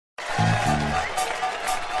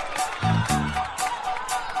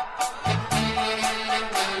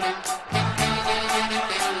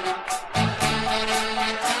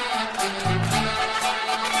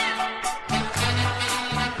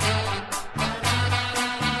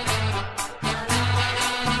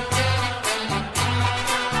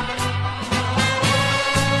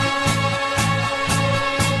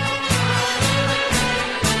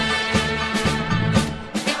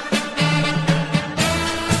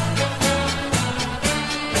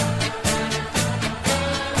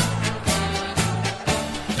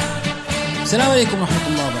السلام عليكم ورحمة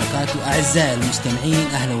الله وبركاته أعزائي المستمعين،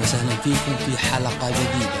 أهلا وسهلا فيكم في حلقة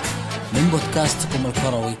جديدة من بودكاستكم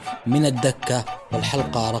الكروي من الدكة،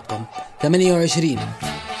 والحلقة رقم 28.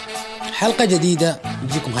 حلقة جديدة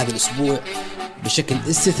نجيكم هذا الأسبوع بشكل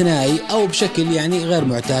استثنائي أو بشكل يعني غير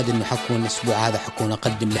معتاد، إنه حكون الأسبوع هذا حكون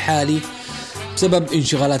أقدم لحالي بسبب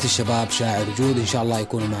انشغالات الشباب شاعر وجود. إن شاء الله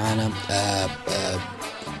يكونوا معنا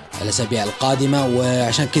الأسابيع القادمة،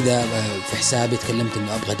 وعشان كذا في حسابي تكلمت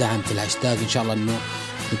إنه أبغى دعم في الهاشتاج. إن شاء الله إنه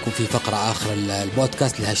يكون في فقرة آخر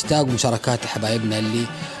البودكاست الهاشتاج ومشاركات حبايبنا اللي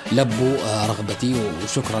لبوا رغبتي،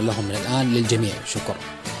 وشكرا لهم من الآن للجميع. شكرا.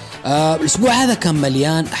 الأسبوع هذا كان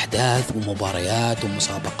مليان أحداث ومباريات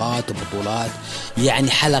ومسابقات وبطولات،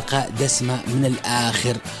 يعني حلقة دسمة من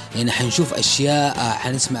الآخر. يعني حنشوف أشياء،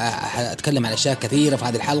 أتكلم عن أشياء كثيرة في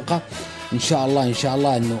هذه الحلقة. إن شاء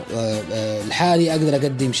الله إنه الحالي أقدر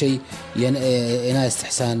أقدم شيء ينال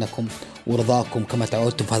استحسانكم ورضاكم كما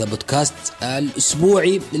تعودتم في هذا البودكاست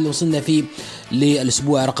الأسبوعي اللي وصلنا فيه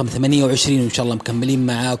للأسبوع رقم 28، وإن شاء الله مكملين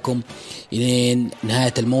معاكم إلى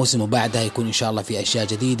نهاية الموسم، وبعدها يكون إن شاء الله في أشياء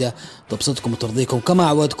جديدة تبسطكم وترضيكم كما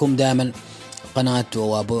عودتكم دائما قناة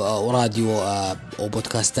وراديو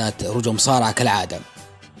وبودكاستات هروج ومصارعة كالعادة.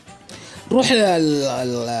 نروح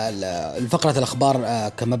لفقرة الأخبار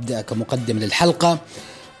كمبدأ كمقدم للحلقة.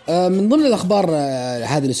 من ضمن الأخبار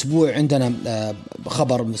هذا الأسبوع عندنا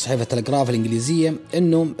خبر من صحيفة التلغراف الإنجليزية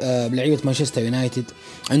إنه لعيبة مانشستر يونايتد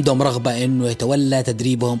عندهم رغبة إنه يتولى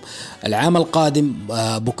تدريبهم العام القادم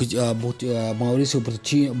ماوريسيو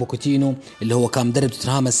بوكوتينو، اللي هو كان مدرب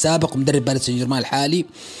توتنهام السابق ومدرب باريس سان جيرمان الحالي.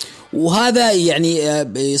 وهذا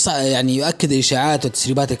يعني يؤكد الإشاعات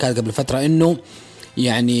والتسريبات اللي كانت قبل فترة إنه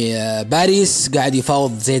يعني باريس قاعد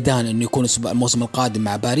يفاوض زيدان إنه يكون الموسم القادم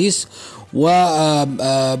مع باريس.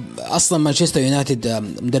 وأصلا مانشستر يونايتد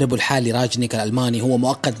مدربه الحالي راجنيك الألماني هو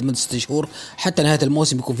مؤقت من 6 شهور حتى نهاية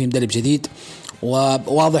الموسم يكون فيه مدرب جديد،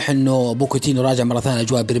 وواضح إنه بوكوتينو راجع مرة ثانية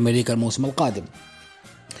أجواء بريمير ليج الموسم القادم.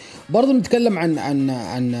 برضو نتكلم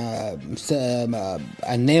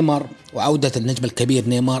عن نيمار وعودة النجم الكبير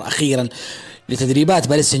نيمار أخيرا لتدريبات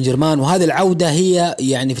باريس سان جيرمان، وهذه العودة هي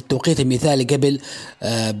يعني في التوقيت المثالي قبل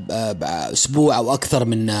أسبوع أو أكثر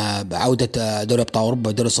من عودة دوري أبطال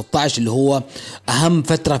أوروبا دوري 16 اللي هو أهم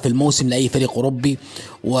فترة في الموسم لأي فريق أوروبي،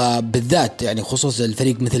 وبالذات يعني خصوص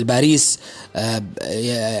الفريق مثل باريس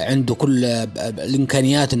عنده كل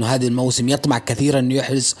الإمكانيات إنه هذا الموسم يطمع كثيرا إنه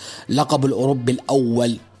يحرز لقب الأوروبي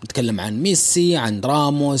الأول. نتكلم عن ميسي، عن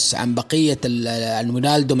راموس، عن بقية عن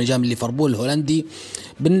رونالدو من جانب ليفربول الهولندي،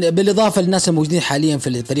 بالإضافة للناس الموجودين حاليا في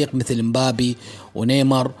الفريق مثل مبابي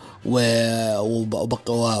ونيمار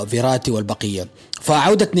وفيراتي والبقية.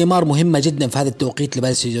 فعودة نيمار مهمة جدا في هذا التوقيت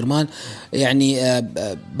لباريس سان جيرمان. يعني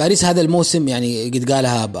باريس هذا الموسم يعني قد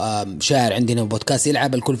قالها شاعر عندنا بودكاست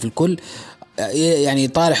يلعب الكل في الكل، يعني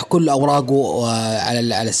طارح كل أوراقه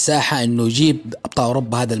على الساحة إنه يجيب أبطال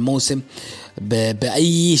أوروبا هذا الموسم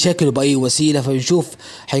بأي شكل وبأي وسيلة. فنشوف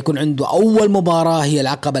حيكون عنده أول مباراة هي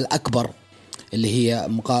العقبة الأكبر اللي هي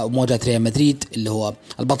مواجهة ريال مدريد اللي هو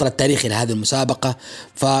البطل التاريخي لهذه المسابقة.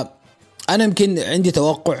 فأنا يمكن عندي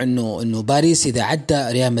توقع إنه باريس إذا عدى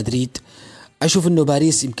ريال مدريد أشوف إنه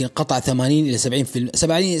باريس يمكن قطع 80 إلى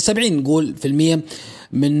 70 نقول في المية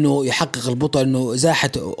منه يحقق البطولة، إنه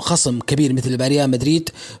زاحت خصم كبير مثل ريال مدريد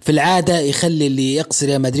في العادة يخلي اللي يقصر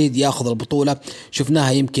ريال مدريد يأخذ البطولة.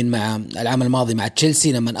 شفناها يمكن مع العام الماضي مع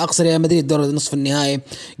تشيلسي لما أقصر ريال مدريد دور نصف النهائي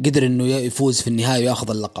قدر إنه يفوز في النهاية ويأخذ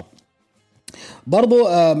اللقب. برضو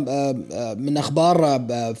من أخبار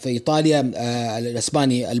في إيطاليا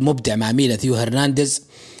الإسباني المبدع مع ميلان ثيو هرنانديز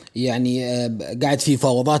يعني قاعد في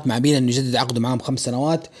فاوضات مع ميلان إنه يجدد عقده معهم 5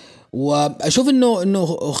 سنوات، وأشوف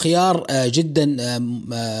إنه خيار جدا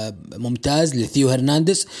ممتاز لثيو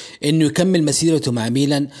هرنانديز إنه يكمل مسيرته مع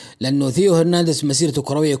ميلان، لأنه ثيو هرنانديز مسيرته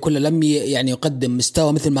الكروية كلها لم يعني يقدم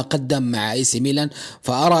مستوى مثل ما قدم مع اي سي ميلان.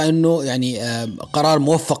 فأرى إنه يعني قرار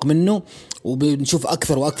موفق منه، وبنشوف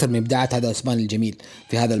أكثر وأكثر من إبداعات هذا الإسباني الجميل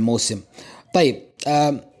في هذا الموسم. طيب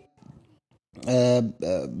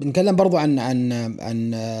بنتكلم برضو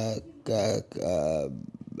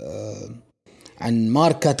عن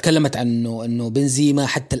ماركا تكلمت عنه إنه بنزيما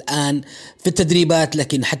حتى الآن في التدريبات،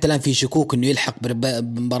 لكن حتى الآن في شكوك إنه يلحق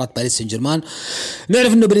بمباراة باريس سان جيرمان.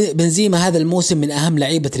 نعرف إنه بنزيما هذا الموسم من أهم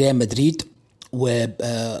لعيبة ريال مدريد،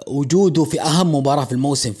 ووجوده في أهم مباراة في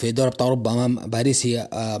الموسم في دوري أبطال أوروبا أمام باريس هي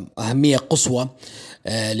أهمية قصوى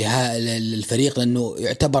للفريق، لأنه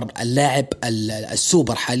يعتبر اللاعب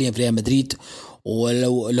السوبر حاليا في ريال مدريد،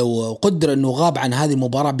 ولو قدر أنه غاب عن هذه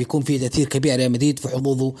المباراة بيكون فيه تأثير كبير على ريال مدريد في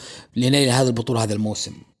حظوظه لنيل هذا البطولة هذا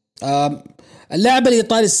الموسم. اللاعب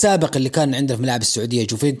الإيطالي السابق اللي كان عندنا في ملاعب السعودية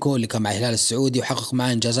جوفينكو، اللي كان مع الهلال السعودي وحقق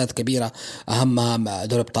معه إنجازات كبيرة أهمها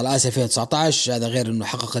دوري أبطال آسيا 2019، هذا غير أنه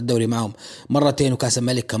حقق الدوري معهم مرتين وكأس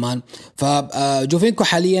الملك كمان. فجوفينكو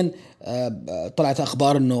حاليا طلعت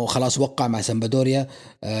أخبار أنه خلاص وقع مع سامبدوريا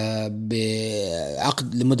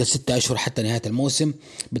بعقد لمدة 6 أشهر حتى نهاية الموسم،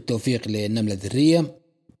 بالتوفيق للنملة الذرية.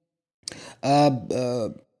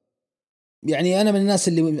 يعني أنا من الناس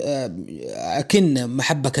اللي أكن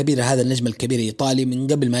محبة كبيرة هذا النجم الكبير الإيطالي من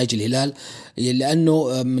قبل ما يجي الهلال،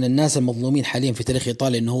 لأنه من الناس المظلومين حاليا في تاريخ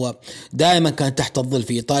إيطاليا، أنه هو دائما كان تحت الظل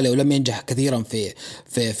في إيطاليا ولم ينجح كثيرا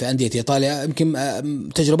في أندية إيطاليا. يمكن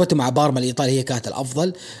تجربته مع بارما الإيطالي هي كانت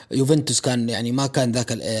الأفضل. يوفنتوس كان يعني ما كان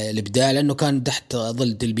ذاك الإبداع لأنه كان تحت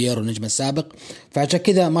ظل ديل بييرو النجم السابق، فعشان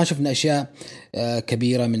كذا ما شفنا أشياء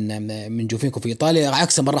كبيرة من جوفينكو في إيطاليا،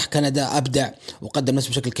 عكس ما راح كندا أبدع وقدم نفسه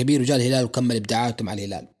بشكل كبير وجاء الهلال وكمل إبداعاته مع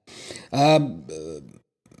الهلال.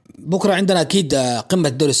 بكرة عندنا أكيد قمة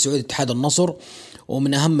الدوري السعودي اتحاد النصر،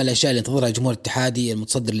 ومن أهم الأشياء اللي ينتظرها الجمهور الاتحادي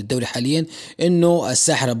المتصدر للدوري حاليا إنه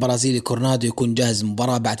الساحر البرازيلي كورنادو يكون جاهز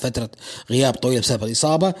للمباراة بعد فترة غياب طويلة بسبب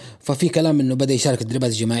الإصابة. ففي كلام إنه بدأ يشارك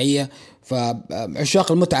التدريبات الجماعية،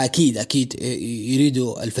 فعشاق المتعة أكيد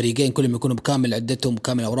يريدوا الفريقين كلهم يكونوا بكامل عدتهم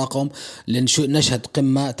وكامل أوراقهم لنشهد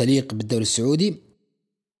قمة تليق بالدوري السعودي.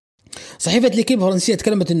 صحيفة ليكيب الفرنسية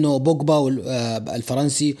تكلمت إنه بوجبا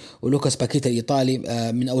الفرنسي ولوكاس باكيتا الإيطالي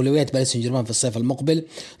من أولويات باريس سان جيرمان في الصيف المقبل.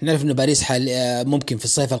 نعرف إنه باريس ممكن في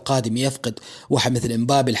الصيف القادم يفقد واحد مثل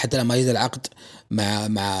إمبابي حتى لما يجد العقد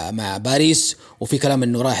مع باريس، وفي كلام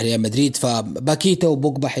إنه رايح ريال مدريد، فباكيتا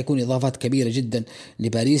وبوجبا حيكون إضافات كبيرة جدا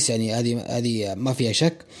لباريس، يعني هذه ما فيها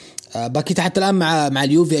شك. باكيتا حتى الآن مع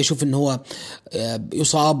اليوفي أشوف إنه هو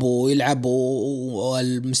يصاب ويلعب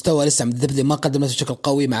والمستوى لسه متذبذب، ما قدم نفسه بشكل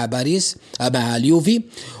قوي مع باريس مع اليوفي،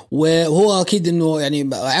 وهو أكيد إنه يعني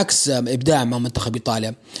عكس إبداع مع منتخب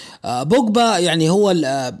إيطاليا. بوجبا يعني هو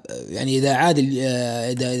يعني إذا عاد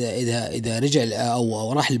إذا رجع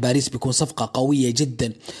أو راح لباريس بيكون صفقة قوية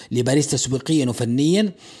جدا لباريس تسويقيا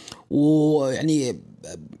وفنيا. ويعني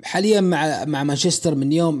حاليا مع مانشستر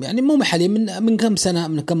من يوم، يعني مو حاليا من كم سنة،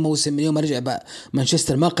 من كم موسم، من يوم ما رجع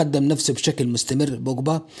مانشستر ما قدم نفسه بشكل مستمر.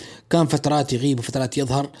 بوجبا كان فترات يغيب وفترات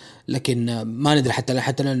يظهر، لكن ما ندري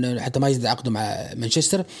حتى ما يزيد عقده مع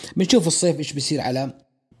مانشستر. بنشوف الصيف ايش بيصير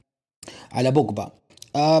على بوجبا.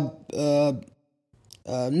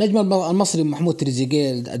 النجم المصري محمود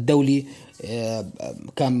تريزيجيه الدولي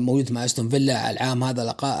كان موجود مع أستون فيلا العام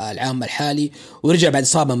هذا العام الحالي، ورجع بعد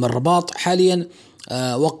إصابة من الرباط. حاليا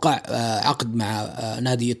وقع عقد مع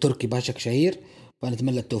نادي التركي باشك شهير،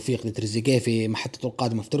 فنتمنى التوفيق لتريزيجيه في محطته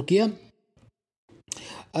القادمة في تركيا.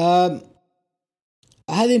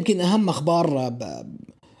 هذه يمكن أهم أخبار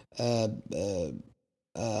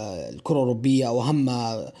الكرة الأوروبية أو أهم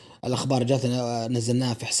الأخبار جاتنا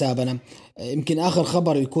نزلناها في حسابنا. يمكن آخر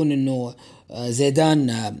خبر يكون إنه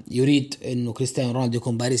زيدان يريد إنه كريستيانو رونالدو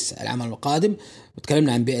يكون باريس العام القادم.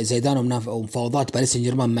 وتكلمنا عن زيدان ومفاوضات باريس سان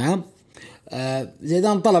جيرمان معه.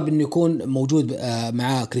 زيدان طلب إنه يكون موجود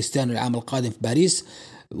مع كريستيانو العام القادم في باريس،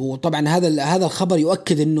 وطبعا هذا الخبر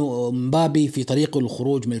يؤكد انه مبابي في طريقه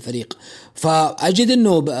للخروج من الفريق. فاجد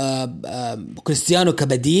انه كريستيانو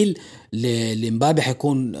كبديل لمبابي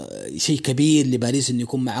حيكون شيء كبير لباريس انه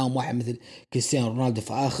يكون معاهم واحد مثل كريستيانو رونالدو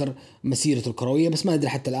في اخر مسيرته الكرويه، بس ما ندري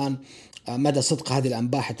حتى الان مدى صدق هذه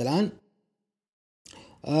الانباء حتى الان.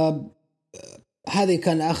 هذه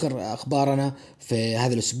كان آخر أخبارنا في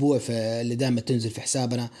هذا الأسبوع اللي دائما تنزل في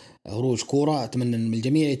حسابنا هروج كورة. أتمنى من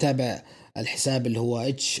الجميع يتابع الحساب اللي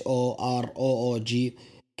هو HOROOGKOORA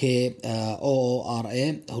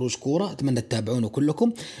هروج كورة، أتمنى تتابعونه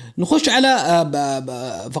كلكم. نخش على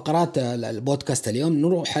فقرات البودكاست اليوم.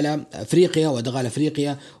 نروح على أفريقيا وأدغال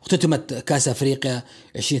أفريقيا. اختتمت كاس أفريقيا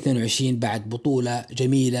 2022 بعد بطولة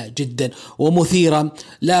جميلة جدا ومثيرة،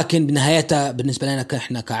 لكن بنهايتها بالنسبة لنا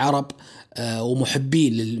احنا كعرب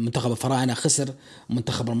ومحبين للمنتخب الفراعنة خسر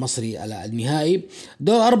المنتخب المصري النهائي.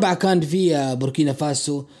 دور 4 كان في بوركينا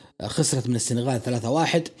فاسو خسرت من السنغال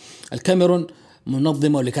 3-1. الكاميرون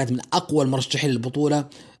منظمة واللي كانت من أقوى المرشحين للبطولة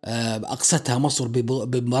أقصتها مصر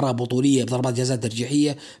بمباراة بطولية بضربات جزاء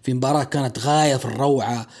ترجيحية، في مباراة كانت غاية في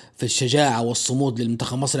الروعة في الشجاعة والصمود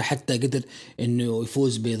للمنتخب المصري حتى قدر إنه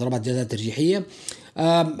يفوز بضربات جزاء ترجيحية.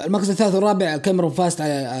 المركز الثالث والرابع الكاميرون فازت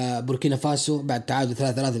على بوركينا فاسو بعد تعادل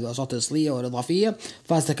 3-3 بالأشواط الإصلية والإضافية،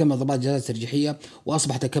 فازت الكاميرون ضربات جزاء ترجيحية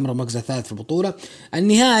وأصبحت الكاميرون المركز الثالث في البطولة.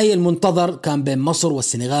 النهائي المنتظر كان بين مصر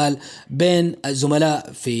والسنغال، بين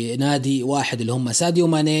الزملاء في نادي واحد اللي هم ساديو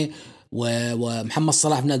ماني ومحمد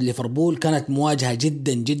صلاح في نادي ليفربول. كانت مواجهة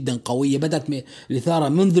جدا جدا قوية، بدأت الإثارة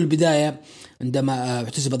منذ البداية عندما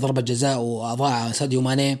احتسبت ضربة جزاء وأضاع ساديو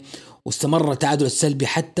ماني، واستمر التعادل السلبي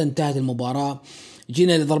حتى انتهت المباراة.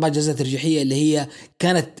 جينا لضربات جزاء ترجيحية اللي هي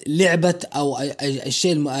كانت لعبة أو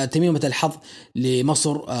الشيء تميمة الحظ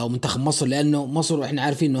لمصر أو منتخب مصر، لأنه مصر إحنا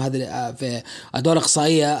عارفين إنه هذا في الدورة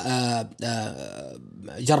الإقصائية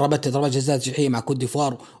جربت ضربات جزاء ترجيحية مع كوت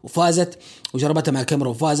ديفوار وفازت، وجربتها مع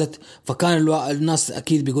الكاميرون وفازت. فكان الناس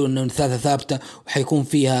أكيد بيقولوا إنه ثلاثة ثابتة وحيكون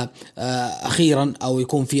فيها أخيرا أو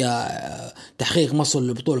يكون فيها تحقيق مصر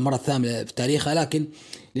للبطولة المرة الثامنة في تاريخها، لكن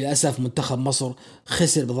للأسف منتخب مصر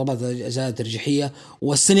خسر بضربات الجزاء ترجيحية.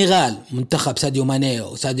 والسنغال منتخب ساديو ماني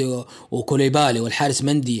وساديو وكوليبالي والحارس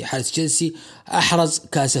مندي حارس تشيلسي أحرز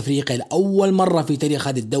كأس أفريقيا لأول مرة في تاريخ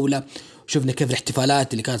هذه الدولة. شفنا كيف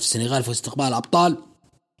الاحتفالات اللي كانت في السنغال في استقبال الأبطال.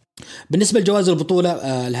 بالنسبة لجوائز البطولة،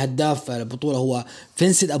 الهداف البطولة هو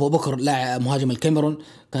فينسنت أبو بكر لاعب مهاجم الكاميرون،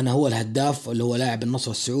 كان هو الهداف اللي هو لاعب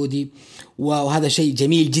النصر السعودي. وهذا شيء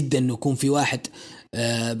جميل جدا إنه يكون في واحد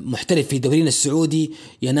محترف في دورينا السعودي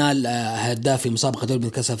ينال هداف في مسابقة دوري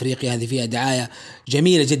كأس أفريقيا. هذه فيها دعاية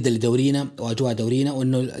جميلة جدا لدورينا وأجواء دورينا،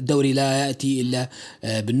 وأنه الدوري لا يأتي إلا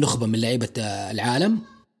بالنخبة من لعيبة العالم.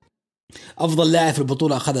 أفضل لاعب في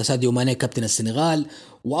البطولة أخذها ساديو ماني كابتن السنغال،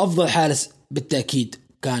 وأفضل حارس بالتأكيد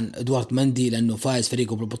كان إدوارد مندي لأنه فايز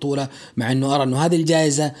فريقه بالبطولة، مع أنه أرى أنه هذه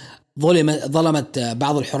الجائزة ظلمت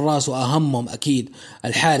بعض الحراس، وأهمهم أكيد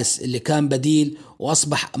الحارس اللي كان بديل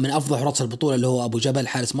وأصبح من أفضل حراس البطولة اللي هو أبو جبل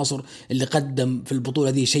حارس مصر، اللي قدم في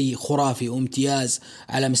البطولة دي شيء خرافي وامتياز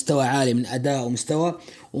على مستوى عالي من أداء ومستوى،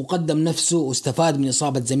 وقدم نفسه واستفاد من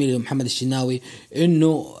إصابة زميله محمد الشناوي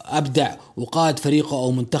إنه أبدع وقاد فريقه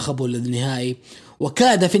أو منتخبه للنهائي،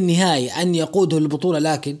 وكاد في النهائي أن يقوده للبطولة.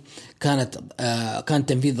 لكن كان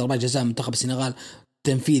تنفيذ ضربات جزاء منتخب السنغال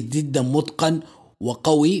تنفيذ جدا متقن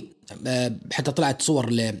وقوي، حتى طلعت صور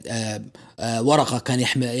لورقة كان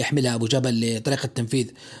يحملها أبو جبل لطريقة تنفيذ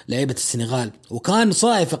لعيبة السنغال، وكان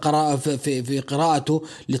صائب في قراءته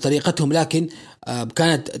لطريقتهم، لكن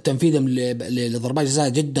كانت تنفيذهم لضربات جزاء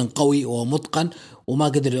جدا قوي ومتقن، وما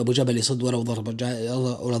قدر أبو جبل يصد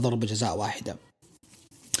ولا ضربة جزاء واحدة.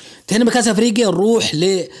 هنا بكاس أفريقيا نروح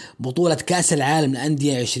لبطولة كأس العالم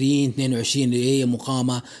للأندية 2022 اللي هي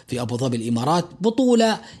مقامة في أبو ظبي الإمارات.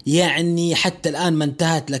 بطولة يعني حتى الآن ما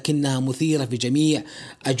انتهت لكنها مثيرة في جميع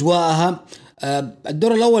أجواءها.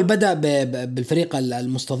 الدور الأول بدأ بالفريق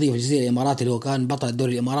المستضيف الجزيرة الإماراتي اللي هو كان بطل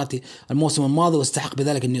الدوري الإماراتي الموسم الماضي واستحق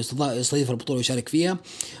بذلك أنه يستضيف البطولة ويشارك فيها.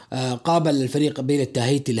 قابل الفريق بين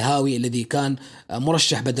التاهيتي الهاوي الذي كان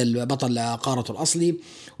مرشح بدل بطل قارته الأصلي،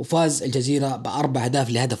 وفاز الجزيرة ب4 أهداف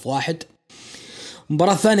لهدف واحد.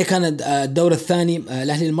 المباراة الثانية كانت الدور الثاني،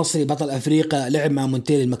 الأهلي المصري بطل أفريقيا لعب مع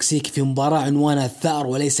مونتيل المكسيكي في مباراة عنوانها الثأر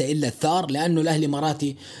وليس إلا الثأر، لأنه الأهلي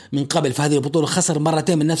الإماراتي من قبل في هذه البطولة خسر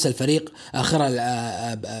مرتين من نفس الفريق،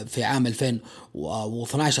 آخرها في عام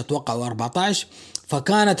 2012 أتوقع و14،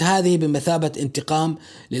 فكانت هذه بمثابة انتقام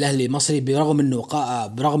للأهلي المصري برغم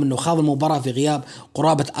أنه خاض المباراة في غياب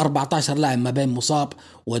قرابة 14 لاعب ما بين مصاب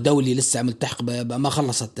ودولي لسه ملتحق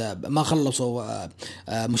ما خلصوا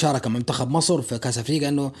مشاركة مع منتخب مصر في كأس أفريقيا،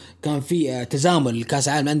 أنه كان في تزامن لكأس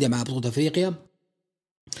العالم للأندية مع بطولة أفريقيا.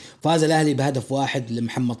 فاز الأهلي بهدف واحد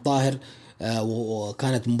لمحمد طاهر،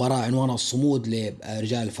 وكانت مباراة عنوانها الصمود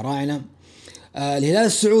لرجال الفراعنة. الهلال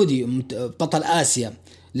السعودي بطل آسيا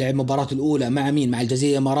لعب مباراته الأولى مع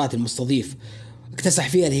الجزيرة الإماراتي المستضيف، اكتسح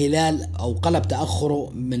فيها الهلال أو قلب تأخره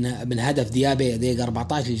من هدف ديابي دقيقة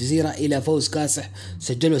 14 للجزيرة إلى فوز كاسح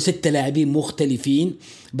سجلوا 6 لاعبين مختلفين.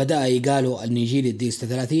 بدأ إيغالو النيجيري الدقيقة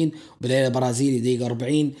 36 وبدأ البرازيلي دقيقة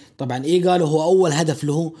 40. طبعا إيغالو هو أول هدف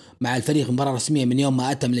له مع الفريق مباراة رسمية من يوم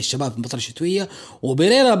ما أتى من الشباب في الفترة الشتوية،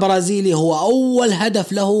 وبيريرا البرازيلي هو أول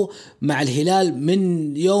هدف له مع الهلال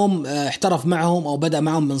من يوم احترف معهم أو بدأ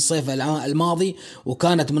معهم من صيف الماضي،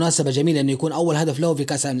 وكانت مناسبة جميلة أنه يكون أول هدف له في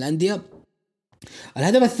كأس العالم للأندية.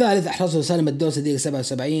 الهدف الثالث أحرزه سالم الدوسي دقيقة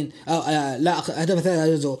 77. الهدف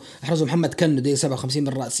الثالث أحرزه محمد كنو دقيقة 57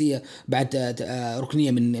 بالرأسية بعد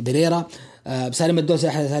ركنية من بريرا. سالم الدوسي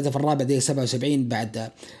أحرز الهدف الرابع دقيقة 77 بعد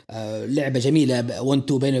لعبة جميلة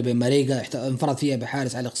 1-2 بينه وبين ماريجا، انفرد فيها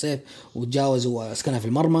بحارس علي قصيف وتجاوز واسكنها في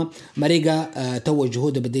المرمى. ماريجا توج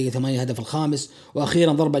جهوده بالدقيقة 8 الهدف الخامس.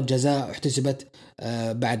 وأخيرا ضربة جزاء احتسبت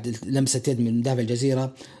بعد لمسة يد من مدافع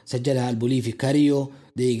الجزيرة سجلها البوليفي كاريو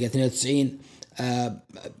دقيقة 92.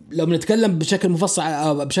 لو بنتكلم بشكل مفصل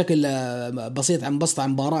أو بشكل بسيط عن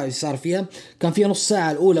المباراة اللي صار فيها، كان فيها نص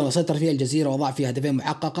ساعة الأولى وسيطر فيها الجزيرة وضع فيها هدفين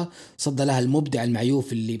محققة صد لها المبدع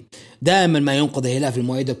المعيوف اللي دائما ما ينقذ الهلال في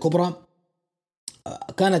المواعيد الكبرى.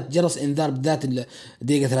 كانت جرس انذار بالذات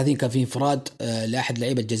الدقيقة 30 كان فيه انفراد لأحد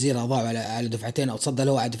لعيبة الجزيرة ضاع على دفعتين أو صد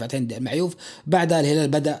له على دفعتين معيوف. بعدها الهلال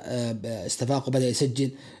بدأ استفاق وبدأ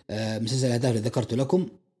يسجل مسلسل الأهداف اللي ذكرته لكم،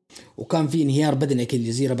 وكان في انهيار بدني أكيد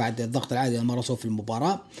الجزيرة بعد الضغط العالي اللي مارسوه في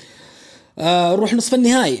المباراة. نروح نصف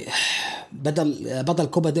النهائي. بطل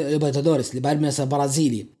كوبا ليبرتادوريس لبالميراس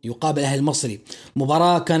البرازيلي يقابل الأهلي المصري.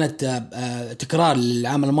 مباراة كانت تكرار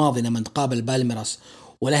للعام الماضي لما تقابل بالميراس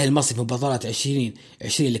والأهلي المصري في بطولة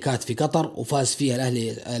 2020 اللي كانت في قطر، وفاز فيها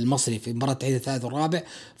الأهلي المصري في مباراة التحديد الثالث والرابع،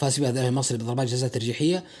 فاز فيها الأهلي المصري بضربات جزاء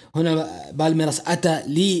ترجيحية. هنا بالميراس أتى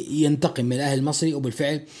لينتقم من الأهلي المصري،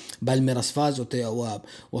 وبالفعل بالميراس فاز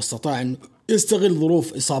واستطاع أن يستغل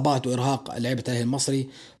ظروف إصابات وإرهاق لعيبة الأهلي المصري،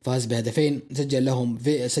 فاز بهدفين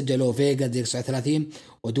سجلوا فيجا دقيقة 39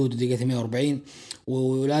 ودودو دقيقة 48.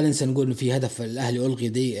 ولا ننسى نقول إنه في هدف الأهلي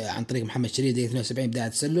ألغي عن طريق محمد شريف دقيقة 72 بداية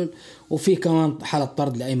تسلل، وفي كمان حالة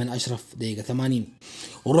طرد لأيمن أشرف دقيقة 80.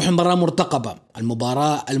 ونروح المباراة مرتقبة،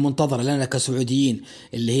 المباراة المنتظرة لنا كسعوديين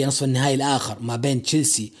اللي هي نصف النهائي الآخر ما بين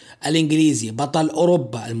تشيلسي الإنجليزي بطل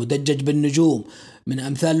أوروبا المدجج بالنجوم من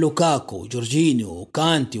أمثال لوكاكو جورجينيو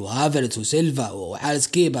وكانتي وهافرتس وسيلفا وحارس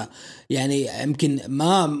كيبا. يعني يمكن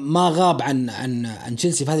ما غاب عن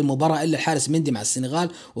تشيلسي في هذه المباراة إلا الحارس مندي مع السنغال،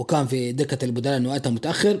 وكان في دكة البدلاء إنه أتى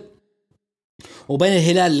متأخر. وبين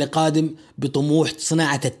الهلال اللي قادم بطموح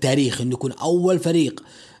صناعة التاريخ إنه يكون أول فريق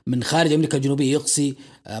من خارج أمريكا الجنوبية يقصي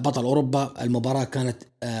بطل أوروبا. المباراة كانت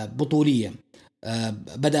بطولية،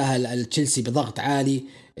 بدأها التشيلسي بضغط عالي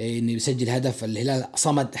انه يسجل هدف. الهلال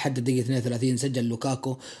صمد حد الدقيقة 32، سجل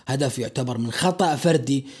لوكاكو هدف يعتبر من خطأ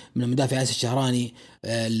فردي من المدافع ياسر الشهراني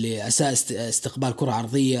اللي أساء استقبال كرة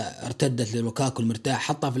عرضية ارتدت للوكاكو المرتاح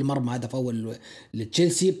حطها في المرمى، هدف أول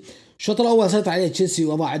للتشيلسي. الشوط الأول سيطر عليه تشيلسي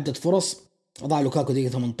وضع عدة فرص، أضاع لوكاكو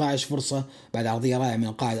دقيقة 18 فرصة بعد عرضية رائعة من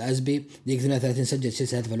القائد أزبي. دقيقة 38 سجل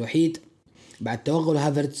تشيلسي الهدف الوحيد بعد توغل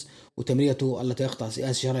هافرتس وتمريرته التي يخطأ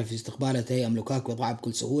ياسر شهراني في استقباله تهيأ لوكاكو وضعها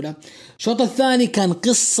بكل سهولة. الشوط الثاني كان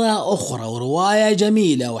قصة أخرى ورواية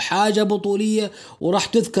جميلة وحاجة بطولية وراح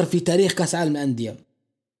تذكر في تاريخ كأس عالم الأندية.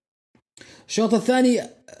 الشوط الثاني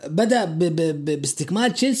بدأ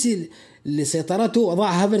باستكمال تشيلسي لسيطرته،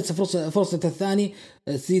 وضع هافرتس فرصة الثاني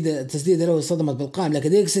تسديد له صدمت بالقائم، لكن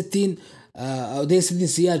دقيقة 60 أو دقيقة 60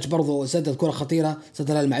 سياج برضو سدد كرة خطيرة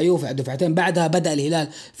سددها المعيوف على دفعتين. بعدها بدأ الهلال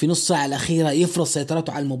في نص ساعة الأخيرة يفرض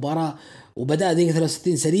سيطرته على المباراة، وبدأ دقيقة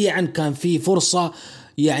 63 سريعا كان في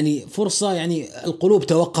فرصة يعني القلوب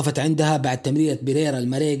توقفت عندها بعد تمريرة بيريرا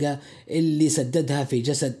الماريجا اللي سددها في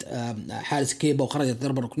جسد حارس كيبا وخرجت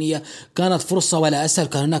ضربة ركنية. كانت فرصة ولا أسهل،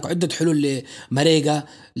 كان هناك عدة حلول لماريجا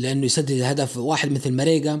لأنه يسدد الهدف. واحد مثل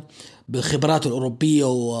ماريجا بخبراته الأوروبية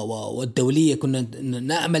والدولية كنا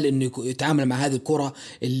نأمل أنه يتعامل مع هذه الكرة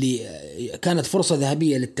اللي كانت فرصة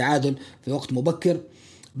ذهبية للتعادل في وقت مبكر.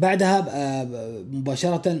 بعدها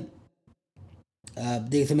مباشرة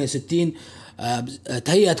بدقيقة 68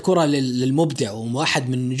 تهيأت كرة للمبدع وواحد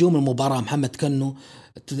من نجوم المباراة محمد كنو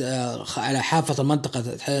على حافة المنطقة،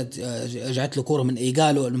 رجعت له كرة من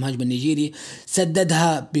إيغالو المهاجم النيجيري،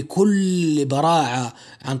 سددها بكل براعة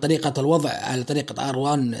عن طريقة الوضع على طريقة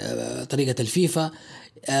R1 طريقة الفيفا.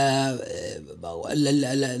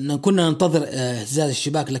 كنا ننتظر اهتزاز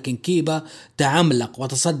الشباك، لكن كيبا تعملق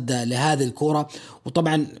وتصدى لهذه الكرة.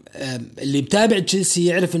 وطبعا اللي متابع تشيلسي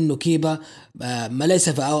يعرف انه كيبا ما ليس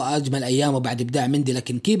في اجمل ايامه بعد ابداع مندي،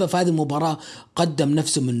 لكن كيبا في هذه المباراة قدم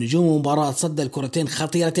نفسه من نجوم المباراة، صدى الكرتين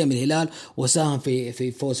خطيرتين من الهلال وساهم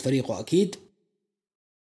في فوز فريقه اكيد.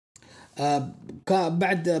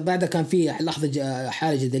 بعد كان في لحظة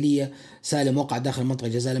حالة جدلية، سالم وقع داخل منطقة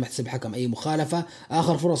جزاء لم يحتسب حكم أي مخالفة.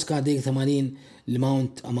 آخر فرص كانت دقيقة 80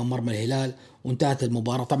 لماونت أمام مرمى الهلال وانتهت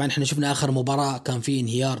المباراة. طبعا احنا شفنا آخر مباراة كان فيه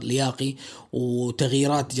انهيار لياقي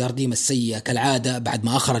وتغييرات جارديم السيئة كالعادة بعد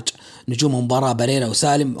ما أخرج نجوم المباراة بريرا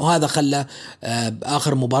وسالم، وهذا خلى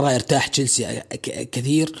آخر مباراة ارتاح تشيلسي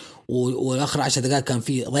كثير. والآخر 10 دقائق كان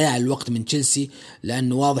في ضياع الوقت من تشيلسي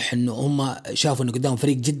لأنه واضح أنه هم شافوا أنه قدام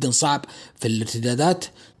فريق جدا صعب في الارتدادات.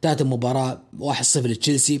 انتهت المباراة 1-0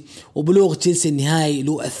 لتشيلسي، وبلوغ تشيلسي النهائي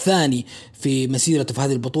له الثاني في مسيرته في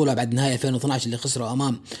هذه البطولة بعد نهاية 2012 اللي خسروا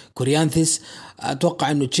أمام كوريانثيس.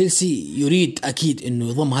 أتوقع أنه تشيلسي يريد أكيد أنه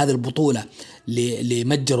يضم هذه البطولة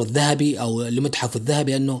لمتجره الذهبي أو لمتحف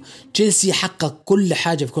الذهبي، لأنه تشيلسي حقق كل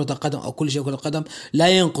حاجة في كرة القدم أو كل شيء في كرة القدم، لا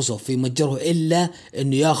ينقصه في متجره إلا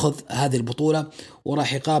أنه يأخذ هذه البطولة.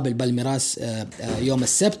 وراح يقابل بالميراس يوم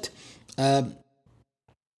السبت.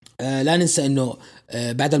 لا ننسى أنه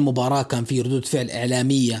بعد المباراة كان في ردود فعل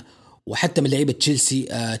إعلامية وحتى من لعيبة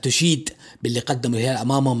تشيلسي تشيد باللي قدموا الهلال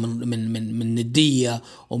أمامهم من ندية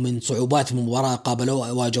ومن صعوبات في المباراة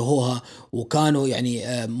قابلوها واجهوها، وكانوا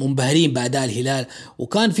يعني منبهرين بأداء الهلال.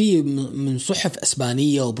 وكان في من صحف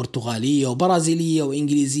أسبانية وبرتغالية وبرازيلية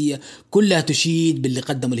وإنجليزية كلها تشيد باللي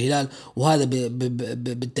قدموا الهلال، وهذا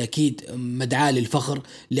بالتأكيد مدعاة للفخر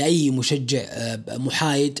لأي مشجع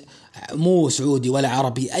محايد مو سعودي ولا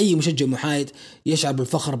عربي، أي مشجع محايد يشعر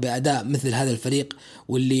بالفخر بأداء مثل هذا الفريق.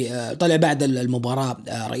 واللي طلع بعد المباراة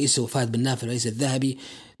رئيسه فهد بن نافل الرئيس الذهبي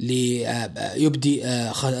ليبدي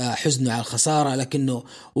حزنه على الخسارة، لكنه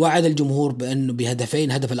وعد الجمهور بأنه بهدفين.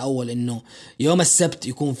 الهدف الأول أنه يوم السبت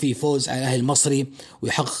يكون في فوز على الأهلي المصري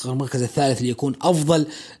ويحقق المركز الثالث ليكون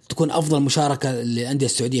تكون أفضل مشاركة للأندية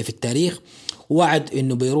السعودية في التاريخ. وعد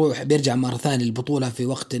انه بيرجع مرة ثانية للبطولة في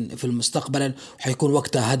وقت في المستقبل، وحيكون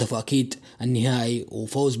وقتها هدفه اكيد النهائي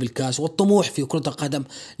وفوز بالكاس. والطموح في كرة القدم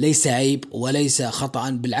ليس عيب وليس خطأ،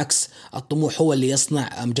 بالعكس الطموح هو اللي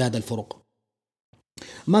يصنع امجاد الفرق.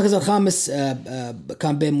 المركز الخامس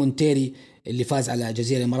كان بين مونتيري اللي فاز على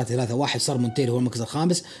جزيرة الإمارات 3-1، صار مونتيري هو المركز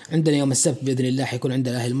الخامس. عندنا يوم السبت بإذن الله حيكون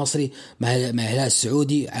عندنا الأهلي المصري مع الهلال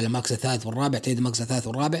السعودي على المركز الثالث والرابع، تريد المركز الثالث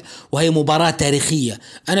والرابع، وهي مباراة تاريخية.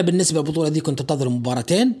 أنا بالنسبة للبطولة دي كنت أنتظر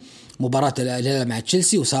مباراتين، مباراة الهلال مع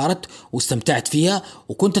تشيلسي وصارت واستمتعت فيها،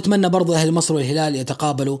 وكنت أتمنى برضو أهل مصر والهلال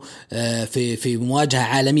يتقابلوا في مواجهة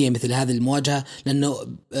عالمية مثل هذه المواجهة، لأنه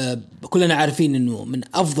كلنا عارفين أنه من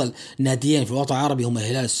أفضل ناديين في الوطن العربي هم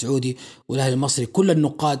الهلال السعودي والأهلي المصري. كل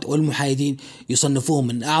النقاد والمحايدين يصنفوهم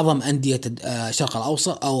من أعظم أندية الشرق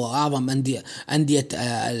الأوسط أو أعظم أندية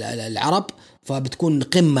العرب، فبتكون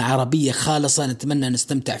قمة عربية خالصة نتمنى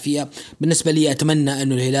نستمتع فيها. بالنسبة لي أتمنى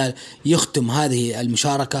أنه الهلال يختم هذه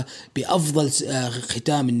المشاركة بأفضل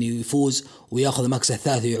ختام، أنه يفوز ويأخذ المركز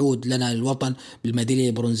الثالث ويعود لنا للوطن بالميدالية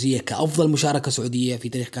البرونزية كأفضل مشاركة سعودية في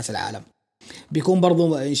تاريخ كأس العالم. بيكون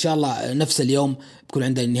برضو إن شاء الله نفس اليوم بيكون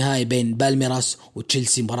عندنا النهائي بين بالميراس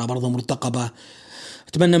وتشيلسي، مباراة برضو مرتقبة.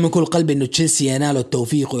 أتمنى من كل قلبي أنه تشيلسي ينال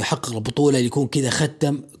التوفيق ويحقق البطولة، يكون كذا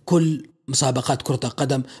ختم كل مسابقات كرة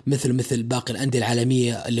القدم مثل باقي الأندية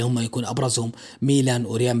العالمية اللي هم يكون أبرزهم ميلان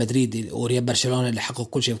وريال مدريد وريال برشلونة اللي حققوا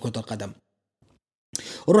كل شيء في كرة القدم.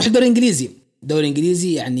 ونروح الدوري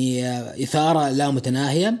الإنجليزي يعني إثارة لا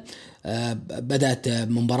متناهية. بدأت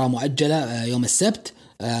مباراة مؤجلة يوم السبت،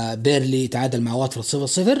 بيرلي تعادل مع واتفورد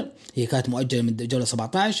 0-0، هي كانت مؤجلة من جولة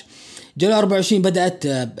 17. جولة 24 بدأت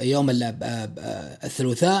يوم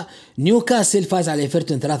الثلاثاء، نيوكاسل فاز على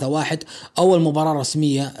ايفرتون 3-1، أول مباراة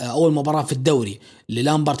رسمية، أول مباراة في الدوري اللي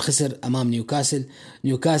لامبرد خسر أمام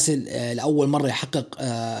نيوكاسل لأول مرة يحقق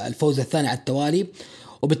الفوز الثاني على التوالي،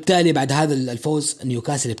 وبالتالي بعد هذا الفوز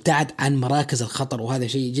نيوكاسل ابتعد عن مراكز الخطر، وهذا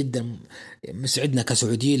شيء جدا مسعدنا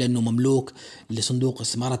كسعودية لأنه مملوك لصندوق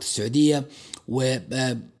الاستثمارات السعودية،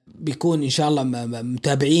 وبيكون إن شاء الله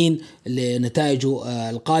متابعين لنتائجه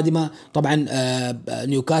القادمة. طبعا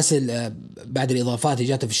نيوكاسل بعد الإضافات اللي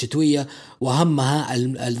جاته في الشتوية وأهمها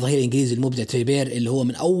الظهير الإنجليزي المبدع تريبير اللي هو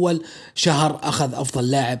من أول شهر أخذ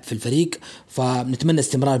أفضل لاعب في الفريق، فنتمنى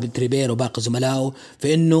استمرار بتريبير وباقي زملائه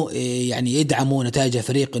في إنه يعني يدعموا نتائج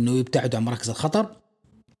الفريق إنه يبتعدوا عن مراكز الخطر.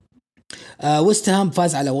 ويست هام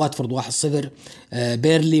فاز على واتفورد 1-0.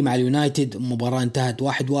 بيرلي مع اليونايتد مباراة انتهت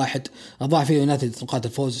 1-1، أضاع فيه يونايتد نقاط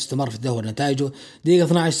الفوز، استمر في الدوري نتائجه. دقيقة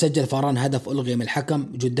 12 سجل فاران هدف ألغي من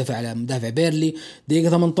الحكم جود دفع على مدافع بيرلي. دقيقة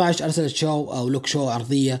 18 أرسلت لوك شو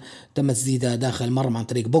عرضية تم تسديدها داخل المرمى عن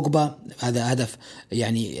طريق بوجبا، هذا هدف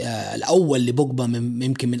يعني الأول لبوجبا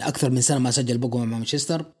يمكن من أكثر من سنة ما سجل بوجبا مع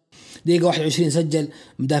مانشستر. دقيقة 21 سجل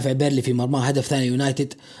مدافع بيرلي في مرمى هدف ثاني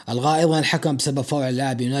يونايتد، ألغى أيضا الحكم بسبب فاول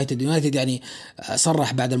اللاعب يونايتد يعني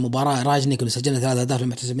صرح بعد المباراة راجنيك إنه سجلنا 3 أهداف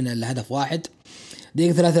لم يحتسب منها إلا هدف واحد.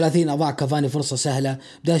 دقيقة 33 أضاع كافاني فرصة سهلة،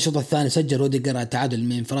 بداية الشوط الثاني سجل روديجر التعادل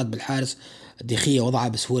من انفراد بالحارس، دخية وضعها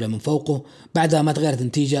بسهولة من فوقه، بعدها ما تغيرت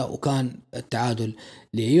النتيجة وكان التعادل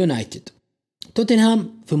ليونايتد. توتنهام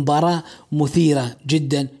في مباراة مثيرة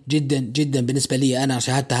جدا جدا جدا بالنسبة لي، أنا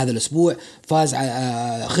شاهدت هذا الأسبوع، فاز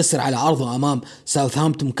خسر على أرضه أمام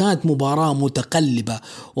ساوثهامبتون. كانت مباراة متقلبة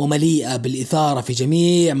ومليئة بالإثارة في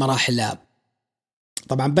جميع مراحلها.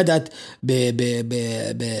 طبعا بدأت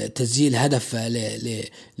بتسجيل هدف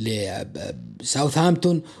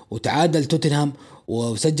لساوثهامبتون وتعادل توتنهام،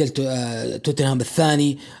 وسجل توتنهام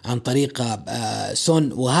الثاني عن طريق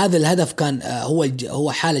سون، وهذا الهدف كان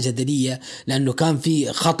هو حالة جدلية لأنه كان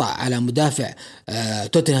في خطأ على مدافع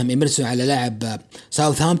توتنهام إميرسون على لاعب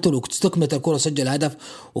ساوثهامبتون، واستكملت الكرة سجل هدف،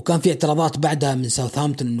 وكان في اعتراضات بعدها من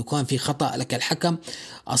ساوثهامبتون أنه كان في خطأ، لكن الحكم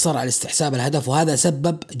أصر على استحساب الهدف، وهذا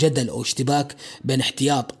سبب جدل أو اشتباك بين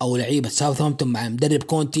احتياط أو لعيبة ساوثهامبتون مع مدرب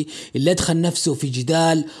كونتي اللي أدخل نفسه في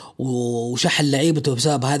جدال وشحن لعيبته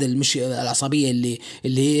بسبب هذا العصبية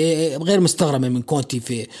اللي غير مستغربة من كونتي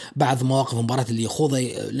في بعض مواقف المباراة اللي يخوضها،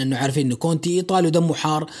 لأنه عارفين أنه كونتي إيطالي ودمه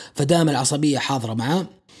حار، فدائما العصبية حاضرة معه.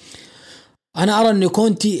 أنا أرى أن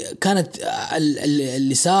كونتي كانت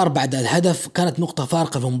اللي صار بعد الهدف كانت نقطة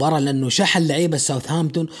فارقة في المباراة، لأنه شحن لعيبة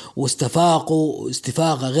ساوثهامبتون واستفاقوا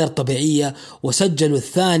استفاقة غير طبيعية، وسجلوا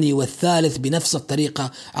الثاني والثالث بنفس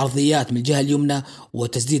الطريقة، عرضيات من الجهة اليمنى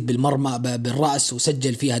وتسديد بالمرمى بالرأس،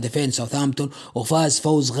 وسجل فيها هدفين ساوثهامبتون وفاز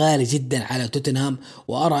فوز غالي جدا على توتنهام.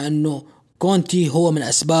 وأرى أنه كونتي هو من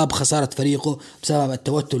أسباب خسارة فريقه بسبب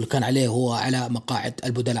التوتر اللي كان عليه هو على مقاعد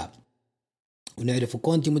البدلاء. ونعرف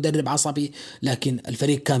كونتي مدرب عصبي، لكن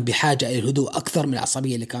الفريق كان بحاجة إلى الهدوء أكثر من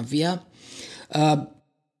العصبية اللي كان فيها.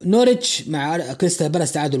 نوريتش مع كريستال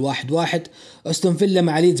بالاس تعادل 1-1. أستون فيلا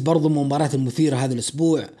مع ليدز برضو مباراة المثيرة هذا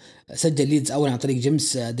الأسبوع، سجل ليدز أول عن طريق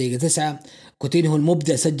جيمس دقيقة 9. كوتينهو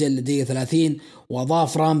المبدع سجل دقيقة 30،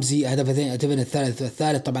 وأضاف رامزي هدفين الثالث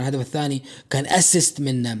والثالث. طبعا الهدف الثاني كان أسيست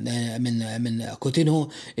من كوتينهو،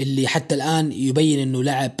 اللي حتى الآن يبين أنه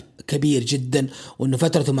لاعب كبير جدا، وأنه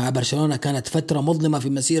فترته مع برشلونة كانت فترة مظلمة في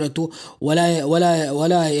مسيرته،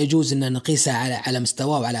 ولا يجوز أن نقيسها على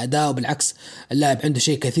مستواه وعلى أداءه. بالعكس اللاعب عنده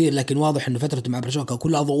شيء كثير، لكن واضح أنه فترته مع برشلونة كان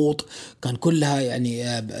كلها ضغوط، كان كلها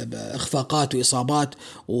يعني إخفاقات وإصابات،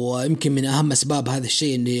 ويمكن من أهم أسباب هذا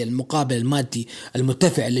الشيء أن المقابل المادي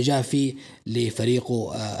المرتفع اللي جاء فيه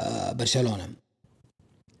لفريقه برشلونة.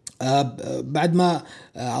 بعد ما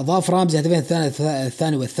أضاف رامزي هدفين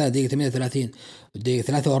الثاني والثالث دقيقة 38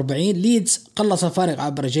 ودقيقة 43، ليدز قلص الفارق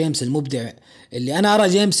عبر جيمس المبدع، اللي أنا أرى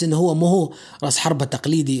جيمس إنه هو رأس حربة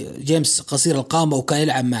تقليدي. جيمس قصير القامة وكان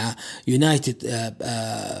يلعب مع يونايتد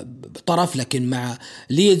طرف، لكن مع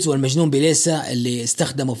ليدز والمجنون بيليسا اللي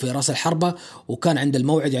استخدمه في رأس الحربة وكان عند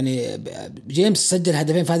الموعد. يعني جيمس سجل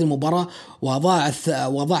هدفين في هذه المباراة، وضاع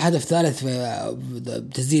هدف ثالث في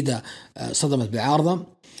تسديدة صدمت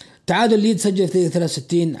بعارضة. تعادل ليد سجل في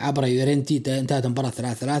 63 عبر يورنتي، انتهت المباراة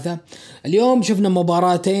 3-3. اليوم شفنا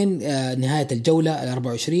مباراتين نهاية الجولة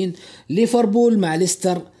 24. ليفربول مع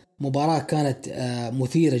ليستر، مباراة كانت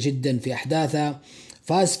مثيرة جدا في أحداثها.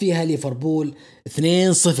 فاز فيها ليفربول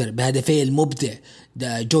 2-0 بهدفين المبدع.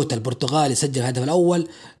 جوتا البرتغالي سجل الهدف الأول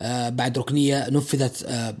بعد ركنية نفذت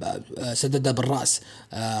سددها بالرأس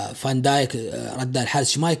فان دايك، رد الحارس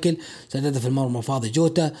شمايكل سددها في المرمى الفاضي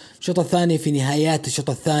جوتا. الشوط الثاني في نهايات الشوط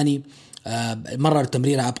الثاني مرر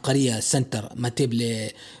تمريرة عبقرية السنتر ماتيب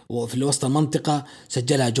في الوسط المنطقة،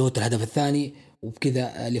 سجلها جوتا الهدف الثاني،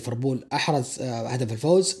 وبكذا ليفربول أحرز هدف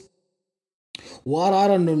الفوز.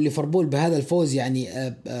 وأرى أنه ليفربول بهذا الفوز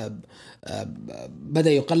يعني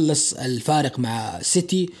بدأ يقلص الفارق مع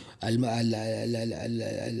سيتي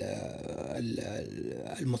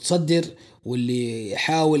المتصدر، واللي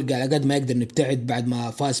يحاول على قد ما يقدر نبتعد بعد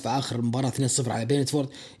ما فاز في آخر مباراة 2-0 على بينتفورد،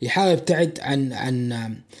 يحاول يبتعد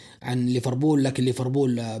عن ليفربول، لكن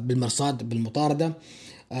ليفربول بالمرصاد بالمطاردة.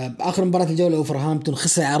 آخر مباراة الجولة وولفرهامبتون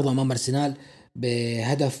خسر عرضه أمام أرسنال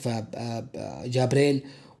بهدف جابريل،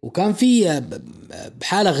 وكان في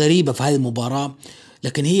حالة غريبة في هذه المباراة،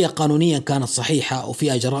 لكن هي قانونيا كانت صحيحة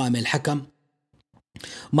وفيها جرائم الحكم.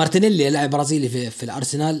 مارتينيلي اللاعب البرازيلي في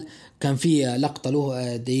الأرسنال كان في لقطة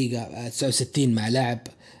له دقيقة 69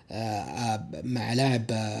 مع لاعب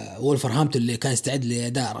وولفرهامبتون اللي كان يستعد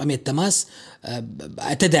لأداء رمية تماس،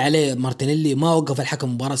 اعتدى عليه مارتينيلي، ما وقف الحكم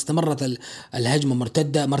المباراة، استمرت الهجمة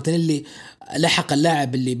مرتدة. مارتينيلي لحق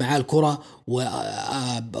اللاعب اللي معاه الكرة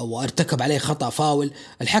وارتكب عليه خطأ فاول.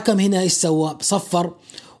 الحكم هنا ايش سوى؟ صفر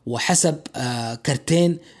وحسب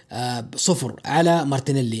كرتين 0 على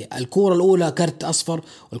مارتينيلي. الكرة الأولى كرت أصفر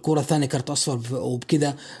والكرة الثانية كرت أصفر،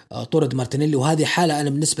 وبكذا طرد مارتينيلي. وهذه حالة أنا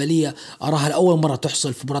بالنسبة لي أراها لأول مرة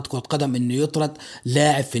تحصل في مباراة كرة قدم، إنه يطرد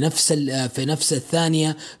لاعب في نفس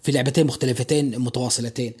الثانية في لعبتين مختلفتين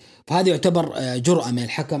متواصلتين. فهذا يعتبر جرأة من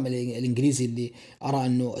الحكم الإنجليزي، اللي أرى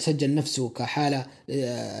أنه سجل نفسه كحالة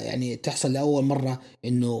يعني تحصل لأول مرة،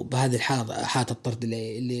 إنه بهذه الحالة حالة الطرد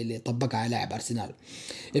اللي طبقها على لاعب أرسنال.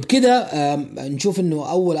 بكذا نشوف إنه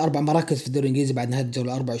أول 4 مراكز في الدوري الإنجليزي بعد نهاية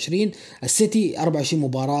الجولة 24. السيتي 24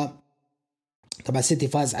 مباراة، طبعا السيتي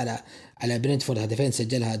فاز على برينتفورد هدفين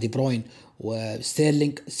سجلها دي بروين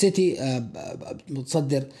وستيرلينج. السيتي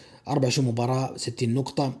متصدر 24 مباراة 60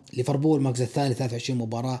 نقطة. ليفربول المركز الثاني 23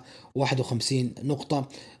 مباراة 51 نقطة.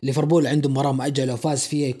 ليفربول عنده مباراة مؤجلة وفاز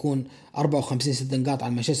فيها يكون 54 6 نقاط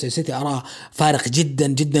على مانشستر سيتي. أراه فارق جدا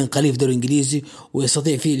جدا قليل في الدوري الإنجليزي،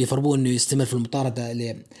 ويستطيع فيه ليفربول إنه يستمر في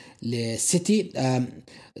المطاردة للسيتي.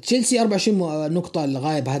 تشيلسي 24 نقطة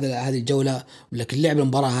لغاية هذه الجولة، لكن لعب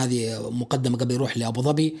المباراة هذه مقدمة قبل يروح لأبو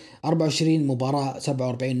ظبي. 24 مباراة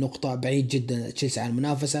 47 نقطة، بعيد جدا تشيلسي عن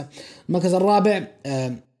المنافسة. المركز الرابع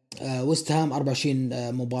وست هام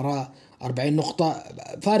 24 مباراة 40 نقطة،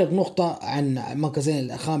 فارق نقطة عن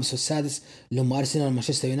المركزين الخامس والسادس اللي هم أرسنال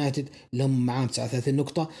ومانشستر يونايتد اللي هم معاهم 39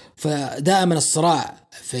 نقطة. فدائما الصراع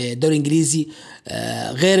في الدوري الإنجليزي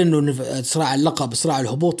غير إنه صراع اللقب، صراع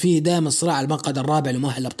الهبوط، فيه دائما صراع المقعد الرابع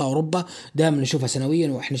لمؤهل أبطال أوروبا، دائما نشوفها سنويا،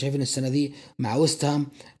 وإحنا شايفين السنة دي مع وست هام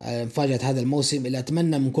مفاجأة هذا الموسم اللي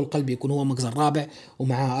أتمنى من كل قلبي يكون هو المركز الرابع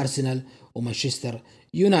ومعه أرسنال ومانشستر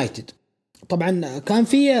يونايتد. طبعا كان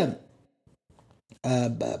في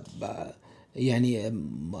يعني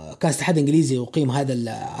كاس الاتحاد الانجليزي يقيم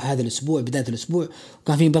هذا الاسبوع، بدايه الاسبوع،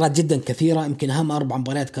 وكان في مباريات جدا كثيره. يمكن اهم 4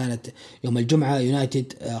 مباريات كانت يوم الجمعه.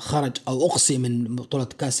 يونايتد خرج او اقصي من بطوله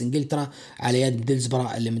كاس انجلترا على يد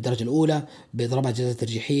ميدلسبرا اللي من الدرجه الاولى بضربات جزاء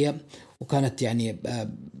ترجيحيه، وكانت يعني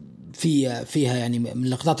فيها يعني من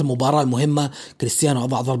لقطات المباراة المهمة كريستيانو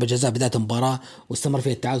أضاع ضربة جزاء بداية المباراة واستمر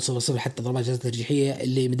فيها التعادل 0-0 حتى ضربات جزاء ترجيحية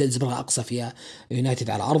اللي ميدلسبرا أقصى فيها يونايتد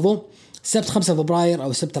على أرضه. السبت 5 فبراير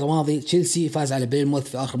أو السبت الماضي تشيلسي فاز على بيرنموث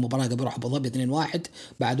في آخر مباراة قبل يروح أبو ظبي 2-1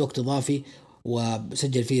 بعد وقت إضافي،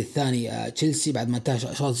 وسجل فيه الثاني تشيلسي بعد ما انتهى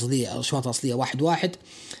أشواط أصلية 1-1.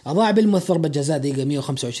 أضاع بيرنموث ضربة جزاء دقيقة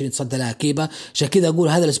 125 صد لها كيبا. عشان كذا أقول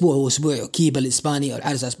هذا الأسبوع هو أسبوع كيبا الإسباني أو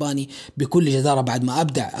الحارس الإسباني بكل جدارة، بعد ما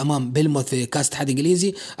أبدع أمام بيرنموث في كأس الاتحاد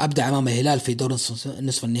الإنجليزي أبدع أمام الهلال في دور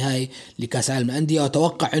نصف النهائي لكأس عالم الأندية،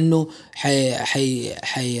 وأتوقع أنه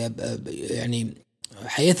يعني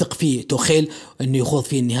حيثق فيه توخيل أنه يخوض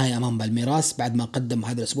فيه النهاية أمام بالميراس بعد ما قدم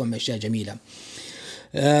هذا الأسبوع من أشياء جميلة.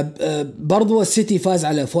 برضو السيتي فاز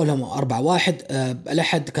على فولهام 4-1.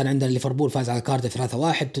 الأحد كان عندنا ليفربول فاز على كارديف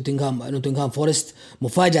 3-1. نوتنغهام فورست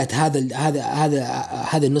مفاجأة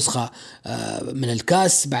هذه النسخة من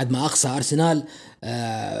الكاس بعد ما أقصى أرسنال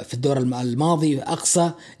في الدور الماضي،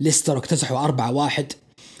 أقصى ليستر واكتسحوا 4-1.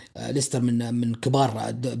 ليستر من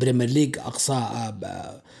كبار بريمير ليج أقصى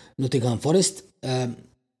نوتنغهام فورست.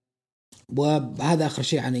 وهذا آخر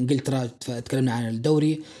شيء عن إنجلترا. تكلمنا عن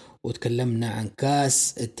الدوري وتكلمنا عن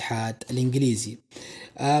كاس الاتحاد الإنجليزي.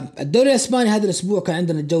 الدوري الإسباني هذا الأسبوع كان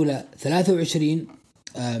عندنا الجولة 23.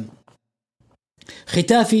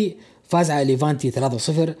 ختافي فاز على ليفانتي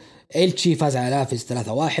 3-0. إلتشي فاز على لافيس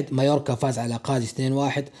 3-1. مايوركا فاز على قادس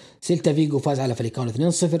 2-1. سيلتا فيغو فاز على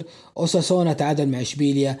فاليكانو 2-0. أوساسونا تعادل مع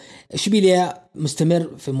إشبيليا مستمر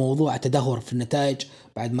في موضوع التدهور في النتائج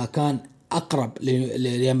بعد ما كان أقرب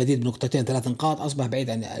لريال مدريد بنقطتين 3 نقاط، أصبح بعيد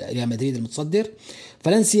عن ريال مدريد المتصدر.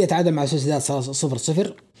 فالنسيا تعادل مع سوسيداد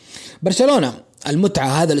 0-0. برشلونة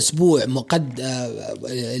المتعة هذا الأسبوع مقد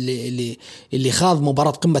اللي خاض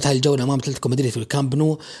مباراة قمة هذه الجولة أمام أتلتيكو مدريد في الكامب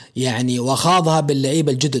نو، يعني وخاضها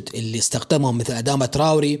باللعيبة الجدد اللي استخدمهم مثل أداما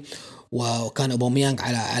تراوري وكان أوباميانغ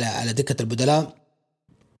على دكة البدلاء.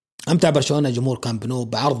 أمتع برشلونة جمهور كامب نو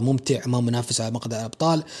بعرض ممتع أمام منافس على مقعد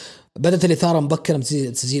الأبطال. بدأت الإثارة مبكرا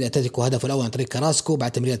تسجيل أتلتيكو هدفه الأول عن طريق كاراسكو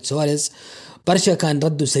بعد تمريرة سواريز. برشا كان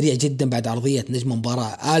رده سريع جدا بعد عرضية نجم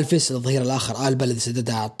مباراة ألفيس الظهير الآخر ألبا الذي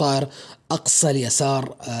سددها على الطائر أقصى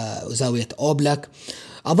اليسار وزاوية أوبلاك.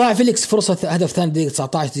 أضاع فيليكس فرصة هدف ثاني دقيقة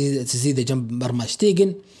 19 تسديدة جنب مرمى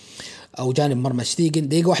شتيغن أو جانب مرمى شتيغن.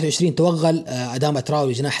 دقيقة 21 توغل أداما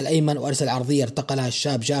تراوري جناح الأيمن وأرسل عرضية ارتقى لها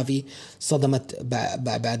الشاب جافي، صدمت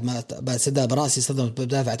بعد ما سدها برأسي، صدمت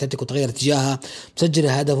بدافع أتلتيكو تغير اتجاهها، مسجل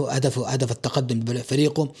هدف التقدم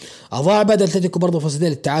بفريقه. أضاع بعد أتلتيكو برضو فرصتين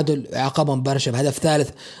للتعادل عقبهم برشا بهدف ثالث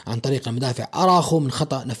عن طريق المدافع أراخو من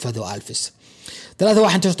خطأ نفذه ألفيس.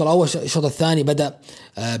 3-1 الشوط الأول. الشوط الثاني بدأ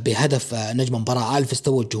بهدف نجم مباراة ألفيس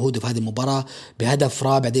توج جهوده في هذه المباراة بهدف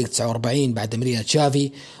رابع دقيقة 49 بعد تمريرة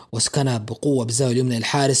تشافي وسكنها بقوة بالزاوية اليمنى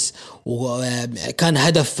للحارس، وكان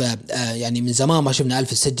هدف يعني من زمان ما شفنا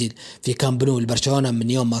ألفيس سجل في كامب نو لبرشلونة من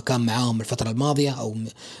يوم ما كان معاهم الفترة الماضية أو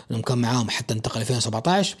من كان معاهم حتى انتقل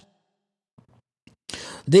 2017.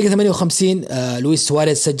 دقيقة 58 لويس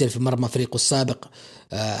سواريز سجل في مرمى فريقه السابق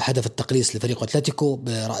هدف التقليص لفريق أتلتيكو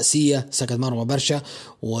برأسية سكت مرمى برشا.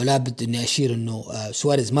 ولا بد أني أشير أنه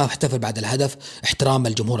سواريز ما احتفل بعد الهدف احترام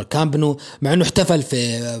الجمهور الكامبنو، مع أنه احتفل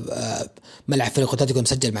في ملعب فريق أتلتيكو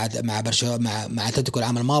مسجل مع برشا مع أتلتيكو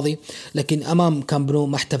العام الماضي، لكن أمام كامبنو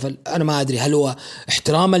ما احتفل. أنا ما أدري هل هو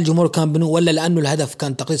احترام الجمهور الكامبنو ولا لأنه الهدف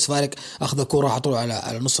كان تقليص فارق أخذ الكرة حطوه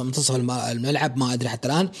على منتصف الملعب، ما أدري حتى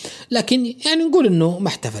الآن، لكن يعني نقول أنه ما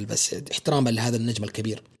احتفل بس احتراما لهذا النجم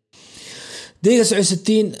الكبير. دقيقة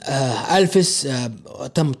 67 ألفيس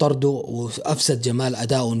تم طرده وأفسد جمال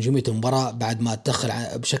أداء ونجومية المباراة بعد ما تدخل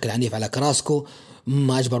بشكل عنيف على كاراسكو،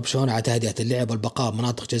 ما أجبر برشلونة على تهدئة اللعب والبقاء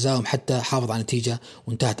مناطق جزائهم حتى حافظ على النتيجة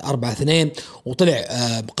وانتهت 4-2. وطلع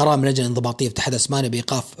قرار من لجنة انضباطية في الاتحاد الإسباني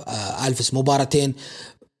بإيقاف ألفيس مباراتين.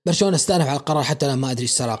 برشلونة استأنف على القرار حتى أنا ما أدري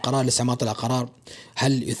إيش صار على القرار، لسه ما طلع قرار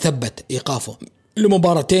هل يثبت إيقافه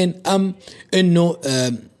لمباراتين أم إنه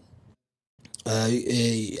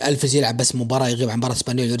ألفز يلعب بس مباراة، يغيب عن مباراة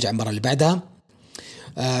اسبانيول ويرجع المباراة اللي بعدها.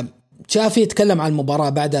 تشافي تكلم عن المباراة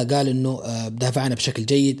بعدها، قال انه دافعنا بشكل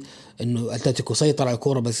جيد، انه اتلتيكو سيطر على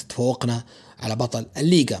الكورة بس تفوقنا على بطل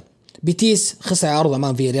الليغا. بيتيس خسر على ارضه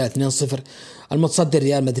امام فياريال 2-0. المتصدر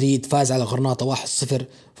ريال مدريد فاز على غرناطة 1-0،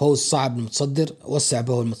 فوز صعب المتصدر، وسع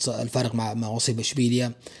به الفارق مع وصيب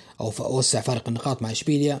اشبيليا، او وسع فارق النقاط مع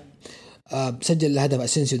اشبيليا. سجل الهدف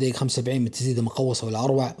اسينسيو دقيقة 75 من تسديدة مقوسة ولا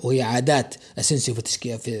اروع، وهي عادات اسينسيو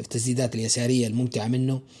في التسديدات اليسارية الممتعة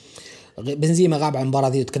منه. بنزيما غاب عن المباراة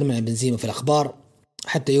دي، وتكلمنا عن بنزيما في الأخبار.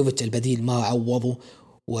 حتى يوفيتش البديل ما عوضه،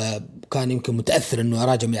 وكان يمكن متأثر أنه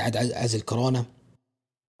يراجع من عزل كورونا.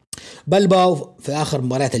 بلباو في آخر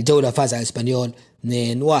مباريات الجولة فاز على اسبانيول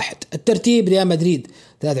 2-1. الترتيب: ريال مدريد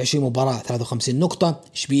 23 مباراة 53 نقطة،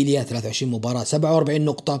 إشبيليا 23 مباراة 47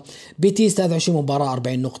 نقطة، بيتيس 23 مباراة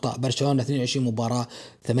 40 نقطة، برشلونة 22 مباراة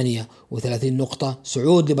 38 نقطة.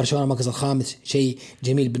 صعود لبرشلونة المركز الخامس شيء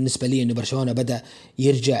جميل بالنسبة لي، أنه برشلونة بدأ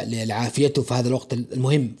يرجع لعافيته في هذا الوقت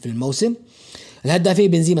المهم في الموسم.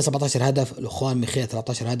 الهدافين: بنزيما 17 هدف، الأخوان ميخيل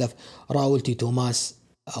 13 هدف، راؤول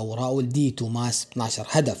دي توماس 12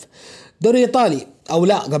 هدف. دوري إيطالي، أو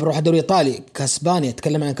لا قبل نروح الدوري الإيطالي، كاسبانيا.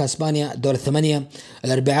 تكلم عن كاسبانيا دور الثمانية.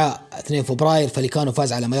 الأربعاء 2 فبراير فاليكانو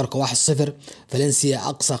فاز على مايوركا 1-0، فالنسيا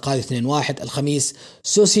أقصى قايو 2-1. الخميس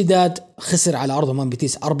سوسيداد خسر على أرضه أمام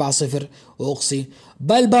بيتيس 4-0 وأقصي.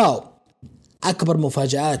 بلباو أكبر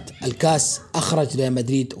مفاجآت الكاس، أخرج ريال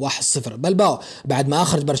مدريد 1-0. بلباو بعد ما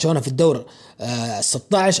أخرج برشلونة في الدور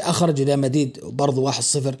 16 أخرج ريال مدريد برضو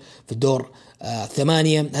 1-0 في الدور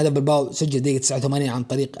 8. هذا بلباو سجل دقيقة 89 عن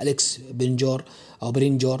طريق أليكس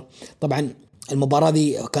برينجور. طبعا المباراة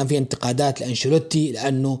دي كان فيها انتقادات لأنشيلوتي،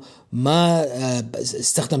 لأنه ما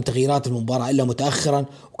استخدم تغييرات المباراة إلا متأخرا،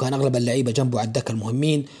 وكان أغلب اللعيبة جنبه على الدكة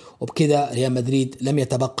المهمين، وبكذا ريال مدريد لم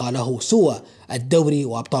يتبقى له سوى الدوري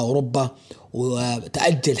وأبطال أوروبا،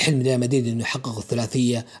 وتأجل حلم ريال مدريد أنه يحقق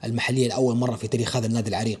الثلاثية المحلية لأول مرة في تاريخ هذا النادي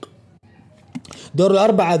العريق. دور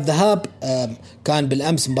الأربعة الذهاب كان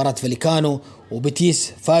بالأمس مباراة فاليكانو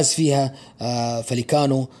وبيتيس، فاز فيها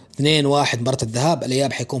فاليكانو 2-1 مباراة الذهاب.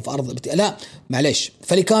 الإياب حيكون في أرض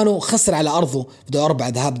فاليكانو خسر على أرضه في دور 4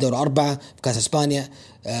 ذهاب دور 4 في كاس إسبانيا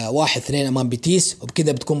 1-2 أمام بيتيس،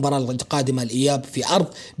 وبكذا بتكون مباراة القادمة الإياب في أرض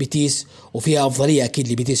بيتيس، وفيها أفضلية أكيد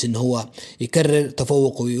لبيتيس إنه هو يكرر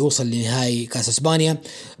تفوق ويوصل لنهائي كاس إسبانيا.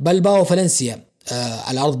 بلباو فالنسيا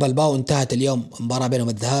على أرض بلباو انتهت اليوم مباراة بينهم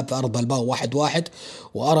الذهاب في أرض بلباو 1-1،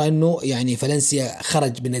 وأرى أنه يعني فالنسيا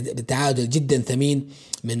خرج بتعادل جدا ثمين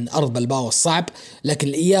من أرض بلباو الصعب، لكن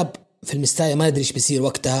الإياب في المستايا ما ندري ايش بيصير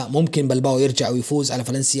وقتها. ممكن بلباو يرجع ويفوز على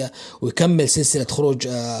فالنسيا ويكمل سلسلة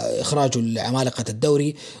إخراجه لعمالقة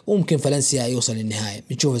الدوري، وممكن فالنسيا يوصل للنهاية.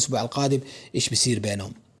 بنشوف الأسبوع القادم ايش بيصير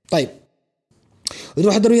بينهم. طيب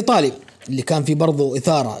نروح الدوري الإيطالي اللي كان فيه برضو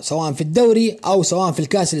إثارة، سواء في الدوري أو سواء في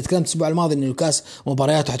الكاس، اللي تكلمت الأسبوع الماضي إنه الكاس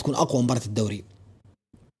مبارياته حتكون أقوى مباراة الدوري.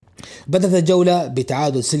 بدأت الجولة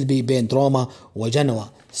بتعادل سلبي بين روما وجنوة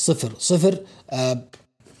 0-0.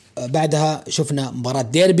 بعدها شفنا مباراة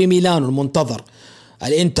ديربي ميلانو المنتظر،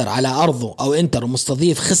 الانتر على أرضه أو انتر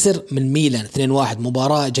مستضيف خسر من ميلان 2-1.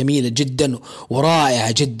 مباراة جميلة جدا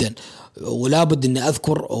ورائعة جدا، ولا بد أن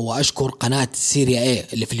أذكر وأشكر قناة سيريا اي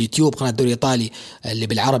اللي في اليوتيوب، قناة الدوري الإيطالي اللي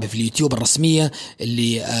بالعربي في اليوتيوب الرسمية،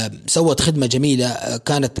 اللي سوت خدمة جميلة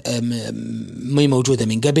كانت مي موجودة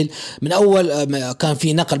من قبل. من أول كان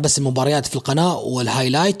في نقل بس المباريات في القناة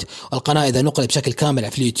والهايلايت، والقناة إذا نقل بشكل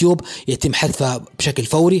كامل في اليوتيوب يتم حذفها بشكل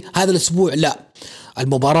فوري. هذا الأسبوع لا،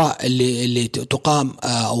 المباراة اللي تقام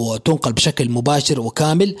أو تنقل بشكل مباشر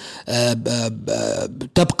وكامل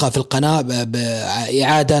تبقى في القناة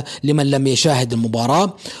بإعادة لمن لم يشاهد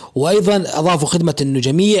المباراة. وأيضا أضافوا خدمة أنه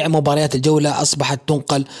جميع مباريات الجولة أصبحت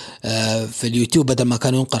تنقل في اليوتيوب، بدل ما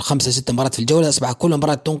كانوا ينقل 5-6 مباريات في الجولة أصبح كل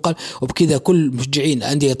مباراة تنقل، وبكذا كل مشجعين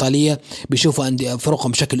أندية إيطالية بيشوفوا أندية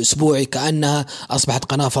فرقهم بشكل أسبوعي، كأنها أصبحت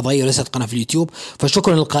قناة فضائية وليست قناة في اليوتيوب.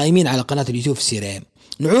 فشكرا للقائمين على قناة اليوتيوب في سيريا.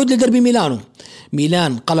 نعود لدربي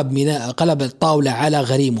ميلان قلب الطاولة على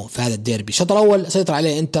غريمه في هذا الديربي. الشوط الأول سيطر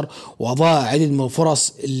عليه انتر وضاع عدد من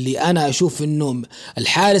الفرص، اللي أنا أشوف إنه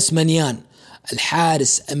الحارس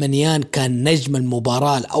منيان كان نجم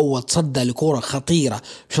المباراة الأول، تصدى لكورة خطيرة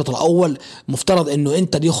في الشوط الأول. مفترض إنه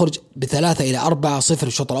انتر يخرج ب3-4-0 في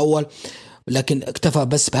الشوط الأول، لكن اكتفى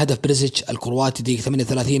بس بهدف بريزيتش الكرواتي دقيقة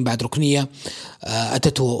 38 بعد ركنية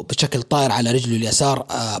أتته بشكل طائر على رجله اليسار،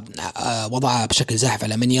 وضعها بشكل زاحف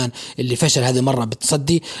على منيان اللي فشل هذه المرة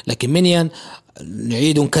بالتصدي. لكن منيان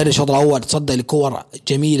نعيد ونكرر الشوط الأول تصدى لكور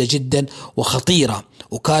جميلة جدا وخطيرة،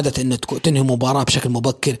 وكادت أن تنهي مباراة بشكل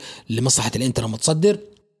مبكر لمصلحة الانتر المتصدر.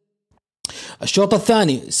 الشوط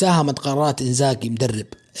الثاني ساهمت قرارات إنزاغي مدرب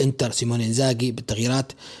انتر سيمون إنزاغي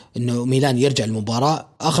بالتغييرات، انه ميلان يرجع المباراة،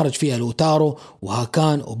 اخرج فيها لوتارو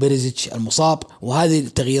وهاكان وبيريزيتش المصاب، وهذه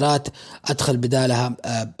التغييرات ادخل بدالها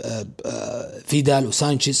فيدال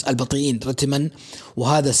وسانشيز البطيئين رتما،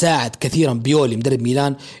 وهذا ساعد كثيرا بيولي مدرب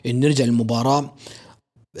ميلان انه يرجع المباراة،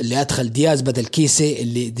 اللي أدخل دياز بدل كيسي،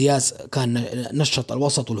 اللي دياز كان نشط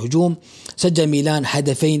الوسط والهجوم. سجل ميلان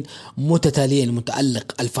هدفين متتاليين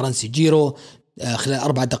المتألق الفرنسي جيرو خلال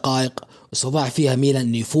 4 دقائق، استطاع فيها ميلان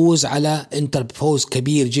أن يفوز على انتر بفوز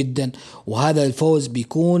كبير جدا، وهذا الفوز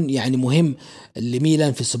بيكون يعني مهم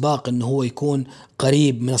لميلان في سباق أنه هو يكون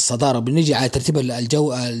قريب من الصدارة. بنجي على ترتيب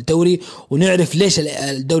الدوري ونعرف ليش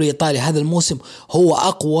الدوري الإيطالي هذا الموسم هو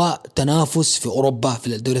أقوى تنافس في أوروبا في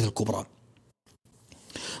الدوريات الكبرى.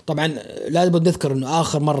 طبعا لازم نذكر انه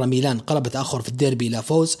اخر مره ميلان قلب تاخر في الديربي الى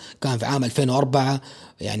فوز كان في عام 2004،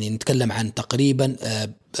 يعني نتكلم عن تقريبا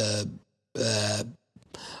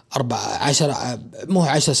 14 مو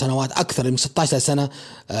 10 سنوات، اكثر من 16 سنه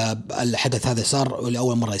الحدث هذا صار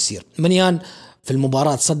لاول مره يصير. منيان في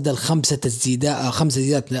المباراة صد 5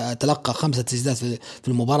 تسديدات، تلقى 5 تسديدات في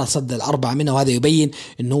المباراة، صد 4 منها، وهذا يبين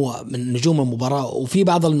انه هو من نجوم المباراة. وفي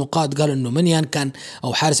بعض النقاط قالوا انه منيان كان،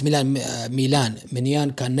 او حارس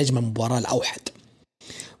منيان كان نجم المباراة الاوحد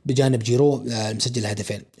بجانب جيرو المسجل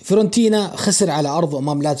هدفين. فيورنتينا خسر على أرضه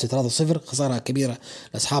أمام لاتسيو 3-0، خسارة كبيرة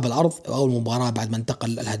لأصحاب الأرض. أول مباراة بعد ما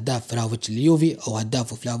انتقل الهداف فلاوفيتش لليوفي، أو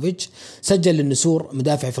هدافه فلاوفيتش، سجل للنسور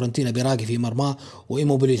مدافع فيورنتينا براقي في مرماه،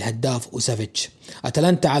 وإيموبيلي الهداف وسافيتش.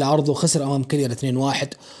 أتلانتا على أرضه خسر أمام كيلير 2-1.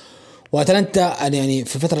 وأتلانتا يعني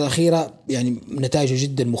في الفترة الأخيرة يعني نتائجه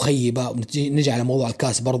جدا مخيبة. نجي على موضوع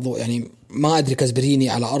الكاس برضو، يعني ما أدري، كاسبريني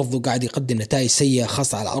على أرضه قاعد يقدم نتائج سيئة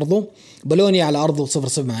خاصة على أرضه. بولونيا على أرضه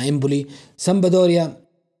 0-0 مع إمبولي. سامبدوريا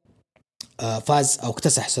فاز أو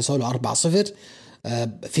اكتسح ساسولو 4-0.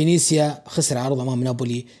 فينيسيا خسر على أرضه أمام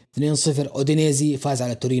نابولي 2-0. أودينيزي فاز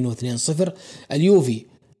على تورينو 2-0. اليوفي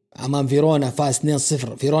أمام فيرونا فاز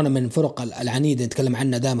 2-0. فيرونا من الفرق العنيدة نتكلم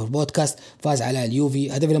عنها دائما في البودكاست، فاز على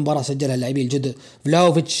اليوفي. هدف المباراة سجلها اللاعبين الجدد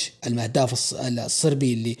فلاوفيتش المهداف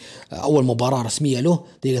الصربي اللي أول مباراة رسمية له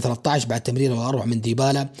دقيقة 13 بعد تمرير وأروع من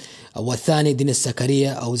ديبالا، والثاني دينيس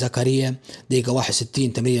زكريا دقيقة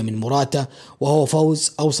 61 تمرير من موراتا، وهو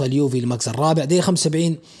فوز أوصل اليوفي للمركز الرابع. دقيقة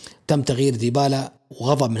 75 تم تغيير ديبالا،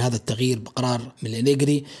 وغضب من هذا التغيير بقرار من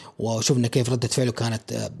إليغري، وشوفنا كيف ردة فعله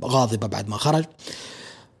كانت غاضبة بعد ما خرج.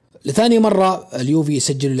 لثاني مرة اليوفي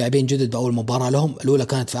سجلوا لاعبين جدد بأول مباراة لهم، الأولى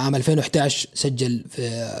كانت في عام 2011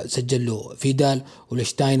 سجل له فيدال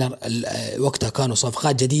ولشتاينر، وقتها كانوا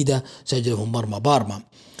صفقات جديدة سجلوا في مرمى بارما.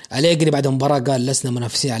 أليغري بعد المباراة قال لسنا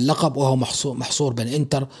منافسين على اللقب، وهو محصور بين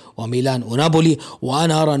انتر وميلان ونابولي.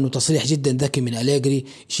 وأنا أرى أنه تصريح جدا ذكي من أليغري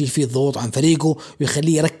يشيل فيه الضغوط عن فريقه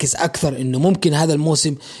ويخليه يركز أكثر أنه ممكن هذا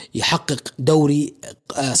الموسم يحقق دوري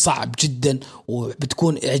صعب جدا،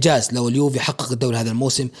 وبتكون إعجاز لو اليوفي يحقق الدوري هذا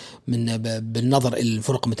الموسم بالنظر إلى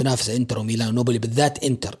الفرق المتنافسة انتر وميلان ونابولي، بالذات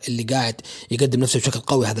انتر اللي قاعد يقدم نفسه بشكل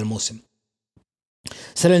قوي هذا الموسم.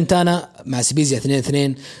 سالنتانا مع سبيزيا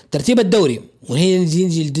 2-2. ترتيب الدوري، وهي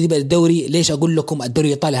نجي لترتيب الدوري. ليش أقول لكم الدوري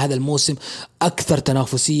الإيطالي هذا الموسم أكثر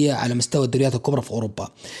تنافسية على مستوى الدوريات الكبرى في أوروبا؟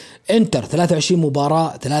 انتر 23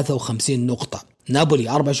 مباراة 53 نقطة، نابولي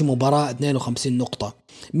 24 مباراة 52 نقطة،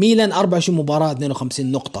 ميلان 24 مباراة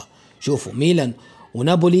 52 نقطة. شوفوا ميلان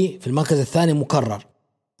ونابولي في المركز الثاني مكرر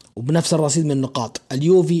وبنفس الرصيد من النقاط.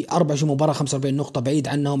 اليوفي 24 مباراة 45 نقطة، بعيد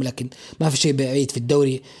عنهم، لكن ما في شيء بعيد في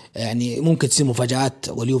الدوري، يعني ممكن تصير مفاجآت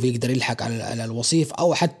واليوفي يقدر يلحق على الوصيف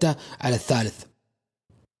أو حتى على الثالث.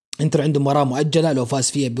 انتر عنده مباراة مؤجلة، لو فاز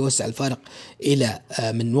فيها بيوسع الفارق إلى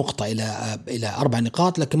من نقطة إلى 4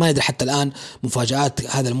 نقاط، لكن ما ندري حتى الآن. مفاجآت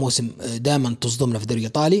هذا الموسم دائما تصدمنا في الدوري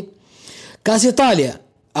الإيطالي. كاس إيطاليا،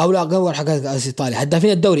 أو لا أول حاجة كاس إيطاليا،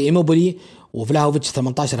 هدافين الدوري إيموبيلي وفلاوفيتش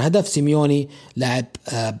 18 هدف. سيميوني لاعب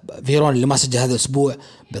فيرون اللي ما سجل هذا الأسبوع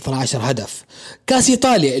ب 12 هدف. كاس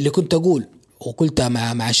إيطاليا اللي كنت أقول وقلتها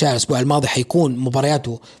مع شاعر الأسبوع الماضي حيكون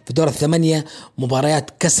مبارياته في دور 8 مباريات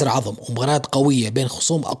كسر عظم ومباريات قوية بين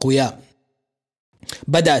خصوم أقوياء.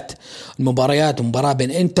 بدأت المباريات مباراة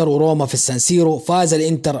بين انتر وروما في السانسيرو، فاز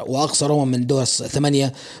الانتر واقصى روما من دور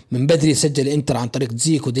 8 من بدري. سجل الانتر عن طريق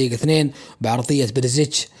زيكو دقيقة 2 بعرضية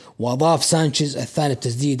بريزيتش، واضاف سانشيز الثاني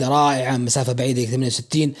بتسديدة رائعة مسافة بعيدة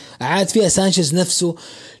 68. اعاد فيها سانشيز نفسه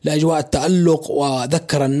لاجواء التألق،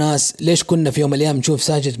 وذكر الناس ليش كنا في يوم الايام نشوف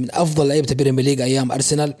سانشيز من افضل لعيبة البريمير ليج ايام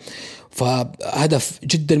ارسنال. فهدف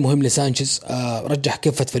جدا مهم لسانشيز، رجح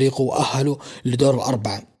كفة فريقه واهله لدور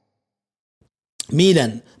الأربعة.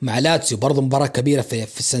 ميلان مع لاتسيو برضو مباراة كبيرة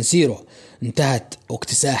في السانسيرو، انتهت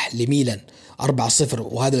واكتساح لميلان 4-0.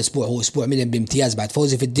 وهذا الأسبوع هو أسبوع ميلان بامتياز بعد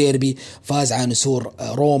فوزه في الديربي، فاز على نسور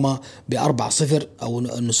روما ب4-0 أو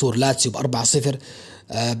نسور لاتسيو ب4-0.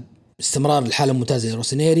 استمرار الحالة الممتازة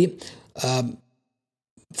لروسينيري.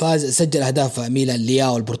 فاز سجل أهداف ميلان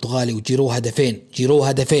لياو البرتغالي وجيرو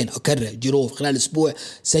هدفين أكرر جيرو في خلال أسبوع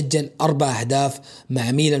سجل 4 أهداف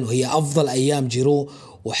مع ميلان، وهي أفضل أيام جيرو،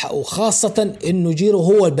 وخاصة إنه جيرو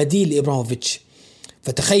هو البديل لإبراهيموفيتش.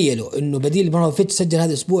 فتخيلوا إنه بديل إبراهيموفيتش سجل هذا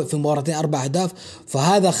الأسبوع في مباراتين 4 أهداف،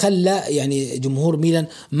 فهذا خلى يعني جمهور ميلان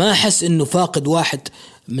ما حس إنه فاقد واحد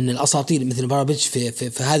من الأساطير مثل إبراهيموفيتش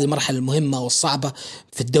في هذه المرحلة المهمة والصعبة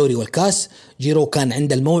في الدوري والكاس. جيرو كان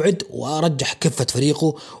عند الموعد ورجح كفة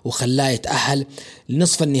فريقه وخلاه يتأهل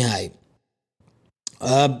لنصف النهائي.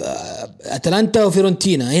 أتلانتا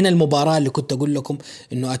وفيرونتينا، هنا المباراة اللي كنت أقول لكم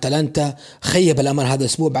إنه أتلانتا خيب الأمل هذا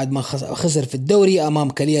الأسبوع بعد ما خسر في الدوري أمام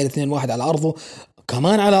كالياري 2-1 على أرضه،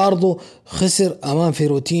 كمان على أرضه خسر أمام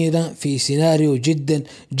فيرونتينا في سيناريو جدا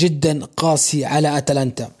جدا قاسي على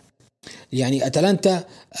أتلانتا. يعني أتلانتا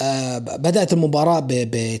بدأت المباراة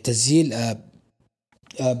بتسجيل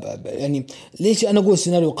يعني ليش أنا أقول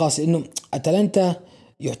سيناريو قاسي؟ إنه أتلانتا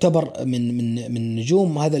يعتبر من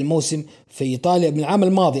نجوم هذا الموسم في إيطاليا. من العام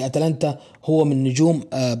الماضي أتلانتا هو من نجوم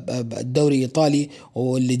الدوري الإيطالي،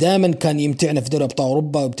 واللي دائما كان يمتعنا في دوري أبطال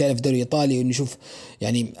أوروبا ويمتعنا في الدوري الإيطالي، ونشوف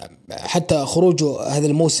يعني حتى خروجه هذا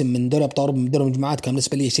الموسم من دوري أبطال أوروبا من دوري المجموعات كان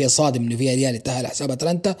بالنسبة لي شيء صادم، إنه فيها ريال يتأهل حساب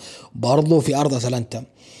أتلانتا برضو في أرض أتلانتا.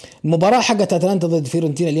 المباراة حقت أتلانتا ضد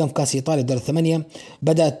فيورنتينا اليوم في كأس إيطاليا دور الثمانية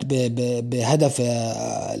بدأت بهدف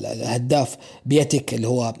الهداف بياتيك اللي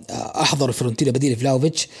هو أحضر فيورنتينا بديل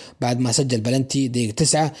فلاوفيتش بعد ما سجل بلنتي دقيقة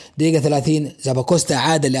 9. دقيقة 30 زاباكوستا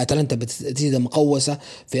عادل لأتلانتا بتسديدة مقوسة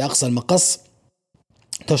في أقصى المقص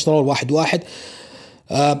تشطروا 1-1.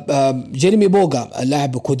 جيريمي بوغا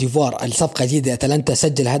اللاعب كوديفوار الصفقة جديدة أتلانتا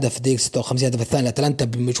سجل هدف دقيقة 56 هدف الثاني أتلانتا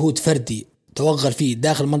بمجهود فردي توغل فيه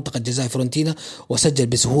داخل منطقة جزاء فيورنتينا وسجل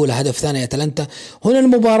بسهولة هدف ثاني أتلانتا. هنا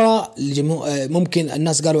المباراة ممكن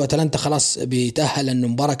الناس قالوا أتلانتا خلاص بيتأهل لأن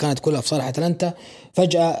المباراة كانت كلها في صالح أتلانتا.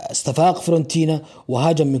 فجأة استفاق فيورنتينا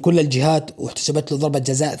وهاجم من كل الجهات واحتسبت له ضربة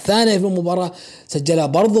جزاء ثانية في المباراة سجلها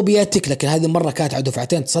برضو بياتيك، لكن هذه المرة كانت على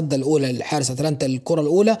دفعتين، تصدى الأولى الحارس أتلانتا الكرة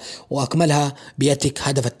الأولى وأكملها بياتيك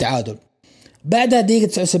هدف التعادل. بعدها دقيقة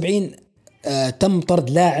 79 تم طرد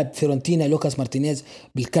لاعب فيورنتينا لوكاس مارتينيز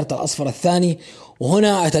بالكرت الأصفر الثاني،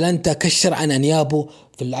 وهنا أتلانتا كشر عن أنيابه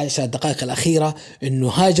في العشر دقائق الأخيرة إنه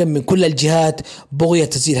هاجم من كل الجهات بغية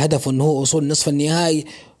تسجيل هدف وإنه هو وصول نصف النهائي،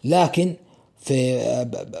 لكن في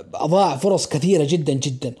أضاع فرص كثيرة جدا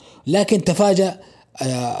جدا. لكن تفاجأ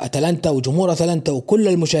أتلانتا وجمهور أتلانتا وكل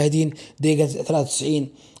المشاهدين دقيقة 93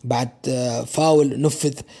 بعد فاول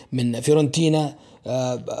نفذ من فيورنتينا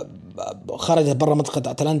خرجت برا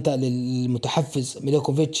منطقة أتلانتا للمتحفز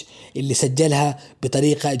ميليكوفيتش اللي سجلها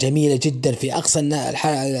بطريقة جميلة جدا في أقصى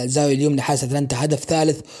الزاوية اليمنى حارس أتلانتا هدف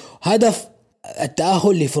ثالث، هدف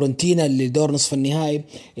التأهل لفورنتينا لدور نصف النهائي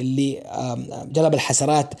اللي جلب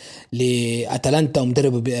الحسرات لأتلانتا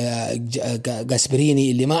ومدرب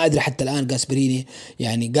غاسبريني اللي ما أدري حتى الآن غاسبريني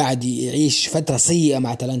يعني قاعد يعيش فترة سيئة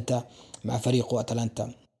مع أتلانتا مع فريقه أتلانتا.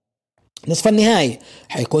 نصف النهائي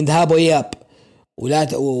حيكون ذهاب وإياب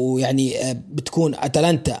ويعني بتكون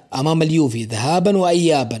أتلانتا أمام اليوفي ذهابا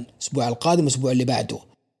وإيابا الأسبوع القادم والأسبوع اللي بعده.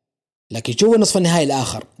 لكن شوفوا نصف النهائي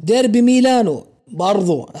الآخر ديربي ميلانو،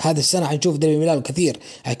 برضو هذه السنة حنشوف ديربي ميلانو كثير،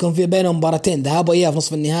 حيكون في بينهم مباراتين ذهاب وإياب في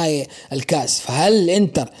نصف النهائي الكاس. فهل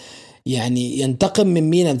الإنتر يعني ينتقم من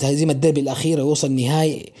ميلان بتهزيمة الديربي الأخيرة ويوصل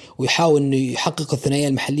النهائي ويحاول إنه يحقق الثنائية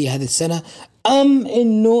المحلية هذه السنة، أم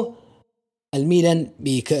إنه الميلان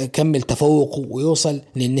بيكمل تفوقه ويوصل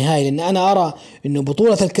للنهاية؟ لأن أنا أرى أنه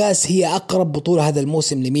بطولة الكأس هي أقرب بطولة هذا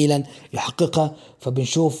الموسم لميلان يحققها،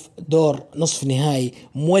 فبنشوف دور نصف نهائي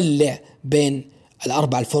مولع بين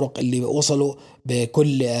الأربع الفرق اللي وصلوا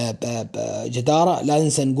بكل جدارة. لا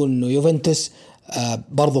ننسى نقول أنه يوفنتوس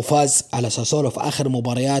برضو فاز على ساسولو في آخر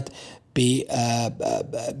مباريات ب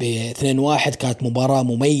 2-1، كانت مباراة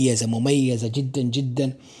مميزة جدا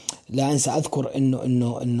جدا. لا أنسى أذكر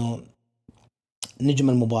أنه نجم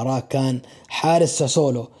المباراة كان حارس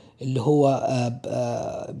ساسولو اللي هو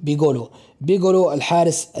بيجولو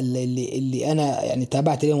الحارس اللي أنا يعني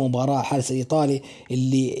تابعت اليوم مباراة، حارس الإيطالي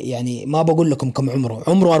اللي يعني ما بقول لكم كم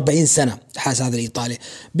عمره 40 سنة حارس هذا الإيطالي.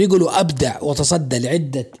 بيجولو أبدع وتصدى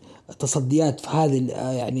لعدة تصديات في هذه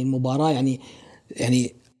يعني المباراة،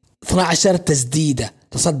 يعني 12 تسديدة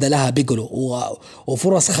تصدى لها بيجولو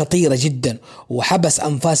وفرص خطيرة جدا وحبس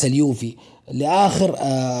أنفاس اليوفي لآخر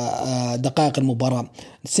دقائق المباراة.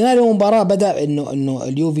 سيناريو المباراة بدأ إنه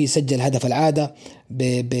اليوفي سجل هدف العادة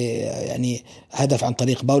يعني هدف عن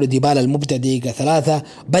طريق باولو ديبالا المبدع دقيقة 3.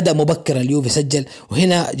 بدأ مبكر اليوفي سجل،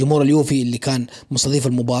 وهنا جمهور اليوفي اللي كان مستضيف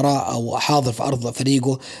المباراة أو حاضر في أرض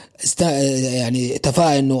فريقه يعني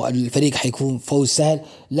تفاءل إنه الفريق حيكون فوز سهل،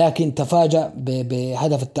 لكن تفاجأ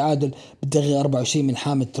بهدف التعادل بالدقيقة 24 من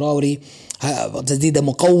حامد تراوري. تسديدة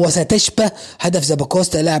مقوسة تشبه هدف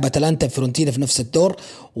زاباكوستا لاعب أتلانتا فيورنتينا في نفس الدور،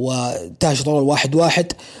 وانتهى الشوط الأول 1-1.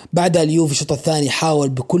 بعد اليوفي الشوط الثاني حاول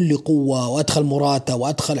بكل قوة وأدخل موراتا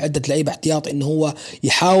وأدخل عدة لعيبة احتياط إنه هو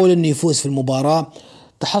يحاول إنه يفوز في المباراة.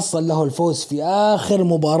 تحصل له الفوز في آخر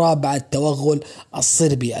مباراة بعد توغل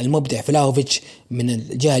الصربي المبدع فلاهوفيتش من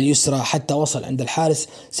الجهة اليسرى حتى وصل عند الحارس،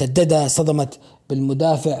 سددها صدمت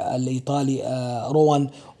بالمدافع الإيطالي روان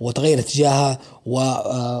وتغير اتجاهها،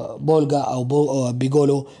 وبولغا أو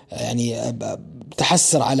بيغولو يعني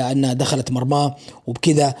تحسر على أنها دخلت مرماه.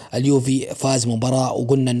 وبكذا اليوفي فاز مباراة،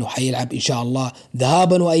 وقلنا أنه حيلعب إن شاء الله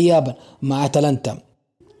ذهابا وإيابا مع أتلانتا.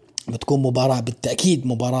 بتكون مباراة بالتأكيد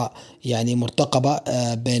مباراة يعني مرتقبة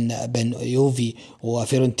بين يوفي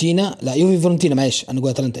وفيورنتينا. لا يوفي فيورنتينا معلش أنا أقول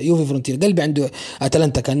أتلانتا، يوفي فيورنتينا قلبي عنده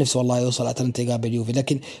أتلانتا، كان نفسه والله يوصل أتلانتا يقابل يوفي،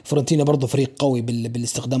 لكن فيورنتينا برضو فريق قوي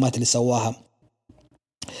بالاستخدامات اللي سواها.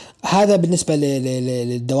 هذا بالنسبة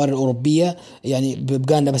للدوري الأوروبية. يعني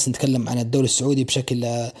بقالنا بس نتكلم عن الدوري السعودي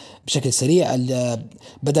بشكل سريع.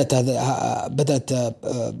 بدأت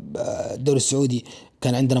الدوري السعودي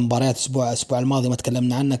كان عندنا مباريات الأسبوع الماضي ما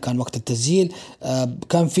تكلمنا عنها، كان وقت التسجيل.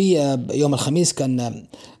 كان في يوم الخميس كان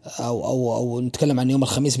أو نتكلم عن يوم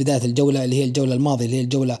الخميس بداية الجولة اللي هي الجولة الماضية اللي هي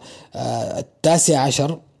الجولة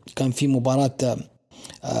 19. كان في مباراة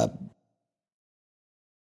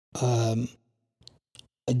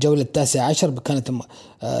الجولة 19 كانت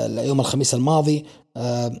يوم الخميس الماضي.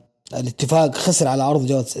 الاتفاق خسر على أرض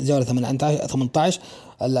جولة 18.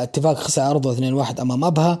 الاتفاق خسر على أرضه 2-1 أمام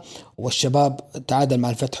أبها، والشباب تعادل مع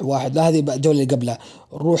الفتح 1. لا هذه الجولة اللي قبلها،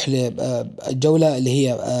 نروح للجولة اللي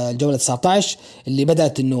هي الجولة 19 اللي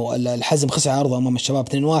بدأت إنه الحزم خسر على أرضه أمام الشباب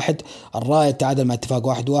 2-1. الرائد تعادل مع اتفاق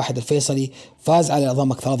 1-1. الفيصلي فاز على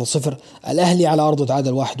الأضامك 3-0. الأهلي على أرضه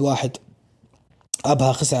تعادل 1-1.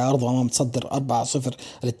 أبها خسر على أرضه أمام متصدر 4-0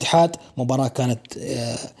 الاتحاد. مباراة كانت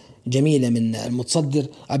جميلة من المتصدر،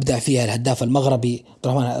 أبدع فيها الهداف المغربي عبد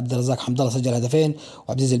الرحمن عبد الرزاق حمد الله سجل هدفين،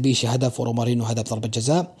 وعبد العزيز البيشي هدف، ورومارينو هدف ضربة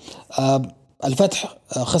جزاء. الفتح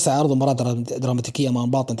خسر عرض مباراة دراماتيكية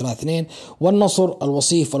أمام باطن 3-2. والنصر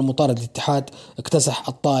الوصيف والمطارد للاتحاد اكتسح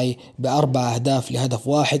الطائي ب4 أهداف لهدف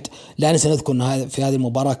 1. لا ننسى نذكر أن في هذه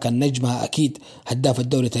المباراة كان نجمها أكيد هداف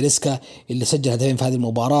الدوري تاليسكا اللي سجل هدفين في هذه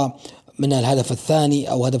المباراة، من الهدف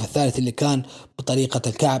الثاني أو الهدف الثالث اللي كان بطريقة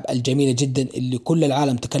الكعب الجميلة جدا اللي كل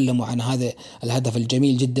العالم تكلموا عن هذا الهدف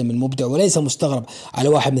الجميل جدا من مبدع، وليس مستغرب على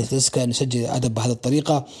واحد مثل تاليسكا أن يسجل هدف بهذه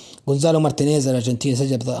الطريقة. غونزالو مارتينيز الأرجنتيني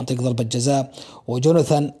سجل عن طريق ضربة جزاء،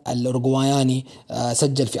 وجوناثان الأورجواياني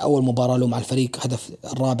سجل في أول مباراة له مع الفريق هدف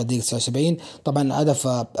الرابع دقيقة 79. طبعا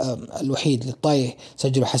هدف الوحيد للطايح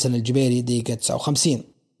سجله حسن الجبيري دقيقة 59.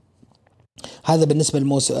 هذا بالنسبة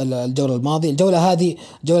الجولة الماضية. الجولة هذه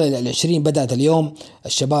جولة 20 بدأت اليوم،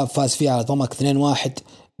 الشباب فاز فيها على ضمك 2-1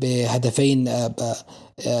 بهدفين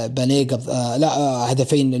بانيجا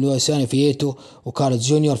هدفين لويساني فييتو وكارلوس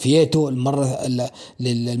جونيور. فييتو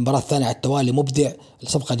للمباراة الثانية على التوالي مبدع،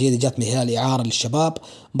 الصفقة جيدة جات من خلال إعارة للشباب.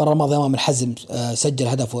 المباراة الماضية أمام الحزم سجل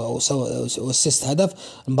هدف وأسيست هدف.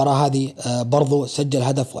 المباراة هذه برضو سجل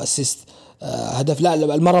هدف وأسيست هدف. لا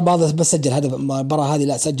المرة بعض بس سجل هدف، المباراة هذه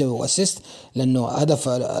لا سجل وأسيست، لأنه هدف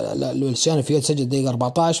لويساني فييتو سجل دقيقة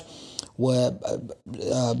 14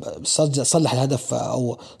 وصلح الهدف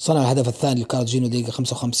أو صنع الهدف الثاني لكارلوس جونيور دقيقة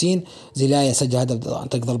 55. زيلايا سجل هدف عن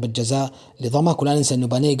طريق ضربة جزاء لضمك. ولا ننسى أنه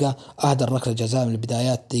بانيجا أهدر ركلة جزاء من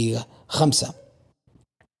البدايات دقيقة 5.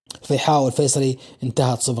 فيحاء والفيصلي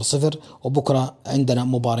انتهت 0-0. وبكرة عندنا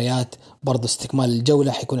مباريات برضو استكمال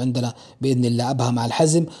الجولة، حيكون عندنا بإذن الله أبها مع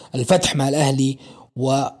الحزم، الفتح مع الأهلي،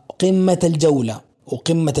 وقمة الجولة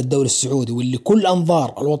وقمة الدوري السعودي واللي كل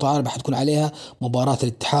أنظار الوطن العربي حتكون عليها مباراة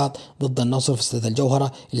الاتحاد ضد النصر في استاد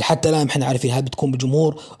الجوهرة، اللي حتى الآن احنا عارفين هل بتكون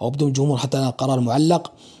بجمهور أو بدون جمهور، حتى الآن قرار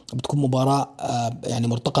معلق. بتكون مباراة يعني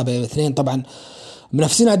مرتقبة بالاثنين. طبعا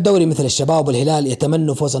منافسين على الدوري مثل الشباب والهلال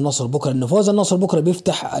يتمنوا فوز النصر بكرة، إنه فوز النصر بكرة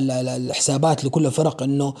بيفتح الحسابات لكل الفرق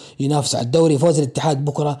إنه ينافس على الدوري. فوز الاتحاد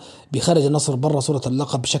بكرة بيخرج النصر برا صورة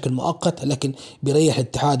اللقب بشكل مؤقت، لكن بيريح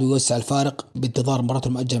الاتحاد ويوسع الفارق بانتظار مباراة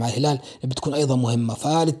المؤجلة مع الهلال اللي بتكون أيضا مهمة.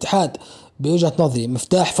 فالاتحاد بوجهة نظري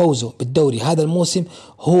مفتاح فوزه بالدوري هذا الموسم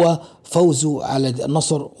هو فوزه على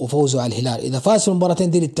النصر وفوزه على الهلال. إذا فاز المباراتين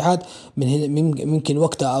دي الاتحاد ممكن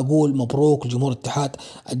وقتها أقول مبروك لجمهور الاتحاد،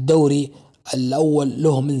 الدوري الأول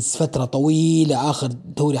له من فترة طويلة. آخر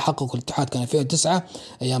دوري حققه الاتحاد كان 2009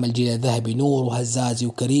 أيام الجيل الذهبي، نور وهزازي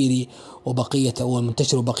وكريري وبقية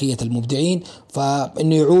والمنتشر وبقية المبدعين.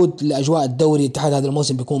 فإنه يعود لأجواء الدوري الاتحاد هذا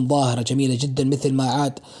الموسم بيكون ظاهرة جميلة جدا، مثل ما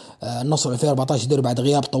عاد النصر 2014 دوري بعد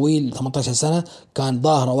غياب طويل 18 سنة. كان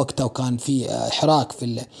ظاهرة وقتها وكان في حراك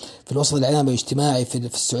في الوسط الإعلامي والاجتماعي في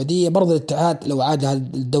السعودية. برضو الاتحاد لو عاد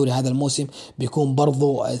الدوري هذا الموسم بيكون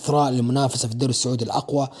برضو إثراء للمنافسة في الدوري السعودي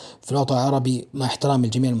الأقوى في الوطن العربي، مع احترام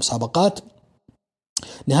الجميع المسابقات.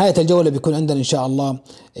 نهاية الجولة بيكون عندنا إن شاء الله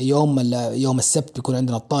يوم السبت بيكون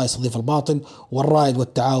عندنا الطائي يستضيف الباطن، والرائد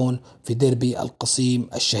والتعاون في ديربي القصيم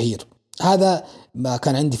الشهير. هذا ما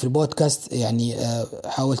كان عندي في البودكاست. يعني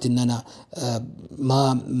حاولت ان انا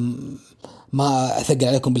ما اثقل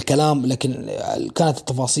عليكم بالكلام، لكن كانت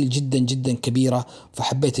التفاصيل جدا جدا كبيرة،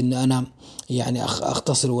 فحبيت ان انا يعني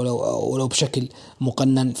اختصر ولو بشكل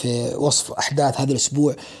مقنن في وصف احداث هذا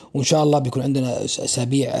الاسبوع. وان شاء الله بيكون عندنا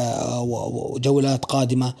اسابيع وجولات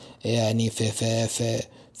قادمة يعني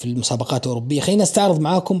في المسابقات الأوروبية. خلينا نستعرض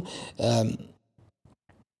معاكم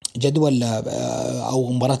جدول أو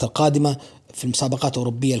المباريات القادمة في المسابقات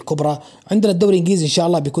الأوروبية الكبرى. عندنا الدوري الإنجليزي إن شاء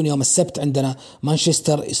الله بيكون يوم السبت، عندنا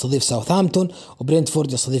مانشستر يستضيف ساوثهامبتون،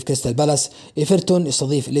 وبرينتفورد يستضيف كريستال بالاس، إيفرتون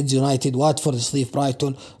يستضيف ليدز يونايتد، واتفورد يستضيف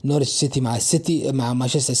برايتون، نوريتش سيتي مع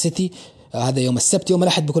مانشستر سيتي. هذا يوم السبت. يوم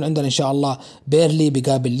الأحد بيكون عندنا إن شاء الله بيرلي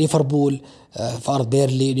بيقابل ليفربول في أرض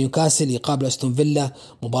بيرلي. نيوكاسل يقابل أستون فيلا،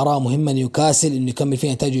 مباراة مهمة. نيوكاسل إنه يكمل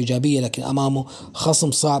فيها نتائج إيجابية، لكن أمامه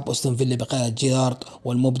خصم صعب أستون فيلا بقيادة جيرارد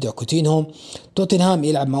والمبدع كوتينهو. توتنهام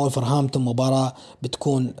يلعب مع ولفرهامبتون، مباراة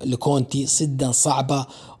بتكون لكونتي صدا صعبة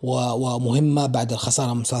ومهمة بعد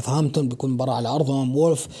الخسارة من ساوثهامبتون. بيكون مباراة على أرضهم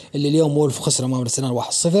وولف، اللي اليوم وولف خسر أمام أرسنال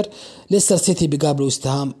 1-0. ليستر سيتي بيقابل ويست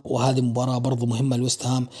هام، وهذه مباراة برضو مهمة لويست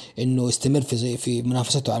هام إنه يستمر في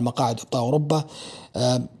منافسته على مقاعد أبطال أوروبا.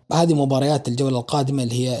 هذه مباريات الجولة القادمة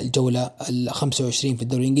اللي هي الجولة 25 في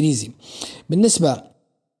الدوري الإنجليزي. بالنسبة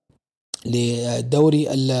للدوري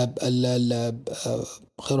خلينا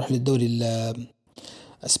نروح للدوري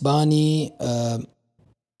الإسباني.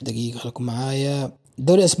 دقيقة خليكم معايا.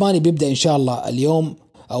 الدوري الإسباني بيبدأ إن شاء الله اليوم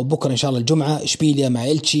أو بكرة إن شاء الله الجمعة إشبيليا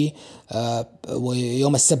مع إلتشي،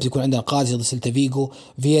 ويوم السبت يكون عندنا قادسيا ضد سيلتا فيغو.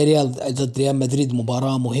 فياريال ضد ريال مدريد،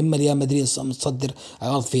 مباراة مهمة. ريال مدريد متصدر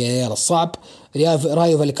على أرض فياريال الصعب.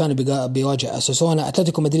 رايو فاليكانو بيواجه أساسونا.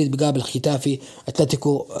 أتلتيكو مدريد بيقابل ختافي.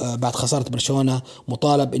 أتلتيكو بعد خسارة برشلونة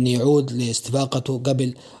مطالب إنه يعود لاستفاقته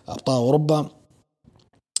قبل أبطال أوروبا.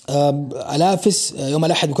 ألافس يوم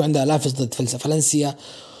الأحد بيكون عندنا ألافس ضد فالنسيا،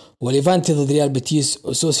 وليفانتي ضد ريال بيتيس،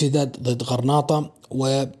 وسوسيداد ضد غرناطة.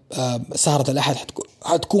 وسهرة الأحد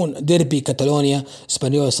حتكون ديربي كاتالونيا،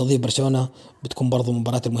 اسبانيول يستضيف برشلونة، بتكون برضو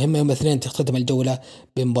مباراة مهمة. يوم الاثنين تختتم الجولة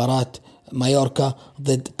بمباراة مايوركا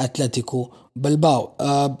ضد أتلتيكو بلباو.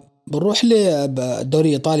 بنروح للدوري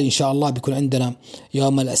الإيطالي إن شاء الله. بيكون عندنا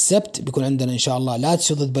يوم السبت بيكون عندنا إن شاء الله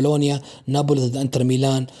لاتسيو ضد بولونيا، نابولي ضد أنتر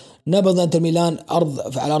ميلان. نابولي ضد أنتر ميلان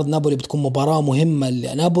على أرض نابولي، بتكون مباراة مهمة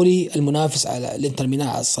لنابولي المنافس على الإنتر ميلان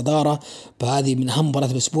على الصدارة، فهذه من أهم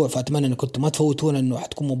مباريات الأسبوع، فأتمنى أن كنتم ما تفوتون، أنه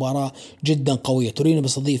حتكون مباراة جدا قوية. تورينو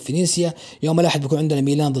بيستضيف فينيسيا. يوم الأحد بيكون عندنا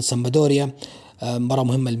ميلان ضد سامبدوريا، مباراة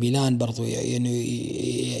مهمة الميلان برضو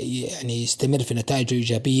يعني يستمر في نتائجه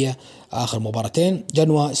إيجابية آخر مباراتين.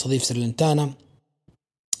 جنوا يستضيف سيرلنتانا،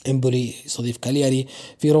 امبولي يستضيف كالياري،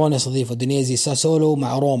 فيرونا يستضيف اودينيزي. ساسولو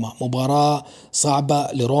مع روما، مباراة صعبة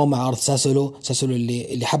لروما عرض ساسولو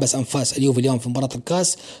اللي حبس أنفاس اليوفي اليوم في مباراة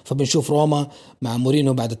الكاس. فبنشوف روما مع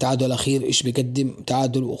مورينو بعد التعادل الأخير إيش بيقدم،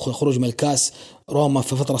 تعادل وخروج من الكاس. روما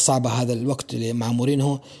في فترة صعبة هذا الوقت اللي مع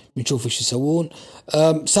مورينو، بنشوف إيش يسوون.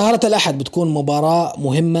 سهرة الأحد بتكون مباراة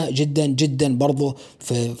مهمة جدا جدا برضو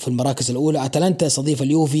في المراكز الأولى. أتلانتا يستضيف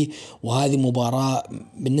اليوفي، وهذه مباراة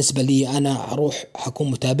بالنسبة لي أنا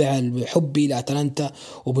حكون متابعة بحبي لأتلانتا،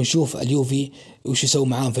 وبنشوف اليوفي وش يسوي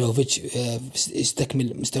معاه فلوفيتش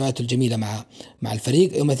يستكمل مستوياته الجميلة مع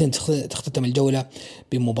الفريق. يوم الاثنين تختتم الجولة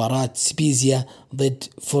بمباراة سبيزيا ضد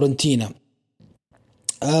فورنتينا.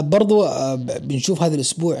 برضو بنشوف هذا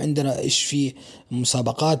الأسبوع عندنا إيش في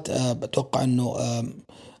مسابقات. أتوقع أنه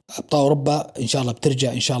أبطال أوروبا إن شاء الله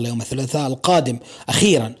بترجع إن شاء الله يوم الثلاثاء القادم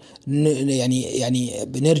أخيرا. يعني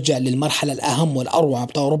بنرجع للمرحلة الأهم والأروع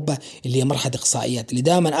أبطال أوروبا، اللي هي مرحلة إقصائيات، اللي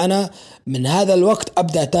دائما أنا من هذا الوقت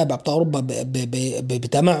أبدأ أتابع أبطال أوروبا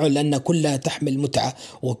بتمعن، لأن كلها تحمل متعة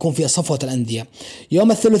ويكون فيها صفوة الأندية.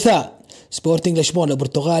 يوم الثلاثاء سبورتينغ لشبونة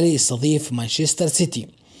البرتغالي يستضيف مانشستر سيتي،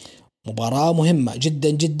 مباراة مهمة جدا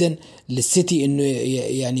جدا للسيتي انه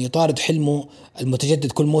يعني يطارد حلمه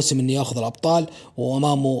المتجدد كل موسم انه ياخذ الابطال،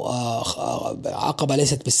 وامامه عقبة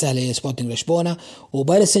ليست بالسهلة هي سبورتنج لشبونة.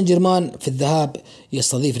 وباريس سان جيرمان في الذهاب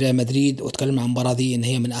يستضيف ريال مدريد، وتكلمنا عن المباراة دي ان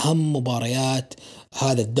هي من اهم مباريات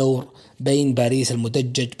هذا الدور بين باريس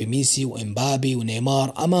المتجج بميسي وإمبابي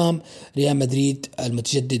ونيمار امام ريال مدريد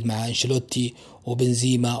المتجدد مع انشيلوتي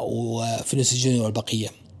وبنزيما وفينيسيوس جونيور والبقية.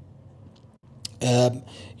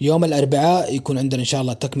 يوم الأربعاء يكون عندنا إن شاء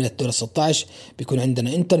الله تكملة دور 16، بيكون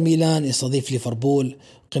عندنا إنتر ميلان يستضيف ليفربول،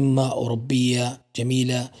 قمة أوروبية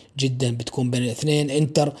جميلة جدا بتكون بين الاثنين.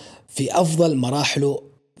 إنتر في أفضل مراحله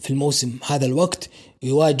في الموسم هذا الوقت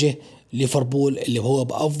يواجه ليفربول اللي هو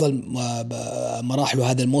بأفضل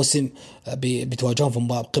مراحله هذا الموسم، بتواجههم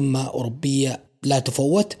في قمة أوروبية لا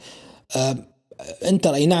تفوت.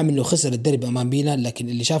 انتر اي نعم انه خسر الدرب امام ميلان، لكن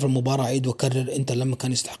اللي شاف المباراة عيد وكرر انتر لما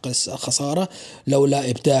كان يستحق الخسارة لولا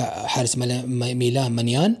ابداع حارس ميلان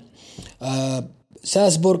مانيان.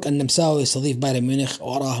 سالزبورغ النمساوي يستضيف بايرن ميونخ،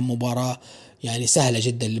 وراها مباراة يعني سهلة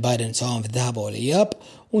جدا لبايرن سواء في الذهاب او الاياب،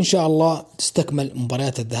 وان شاء الله تستكمل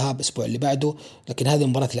مباريات الذهاب الاسبوع اللي بعده. لكن هذه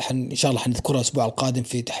المباراة اللي ان شاء الله حنذكرها الاسبوع القادم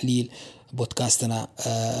في تحليل بودكاستنا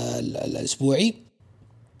الاسبوعي.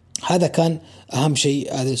 هذا كان أهم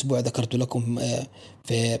شيء هذا الأسبوع ذكرت لكم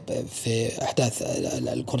في أحداث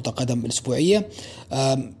كرة القدم الأسبوعية.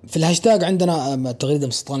 في الهاشتاج عندنا تغريدة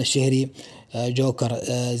من سلطان الشهري جوكر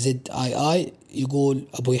ZII يقول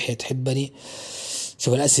أبو يحيى تحبني.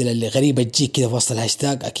 شوف الأسئلة اللي غريبة تجيك كذا في وسط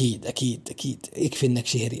الهاشتاج، أكيد يكفي إنك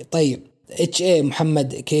شهري. طيب HA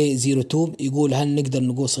محمد K02 يقول هل نقدر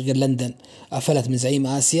نقول صغير لندن أفلت من زعيم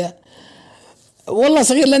آسيا؟ والله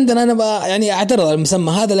صغير لندن أنا يعني أعترض على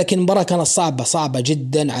المسمى هذا، لكن المباراة كانت صعبة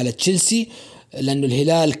جدا على تشيلسي، لأنه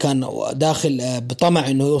الهلال كان داخل بطمع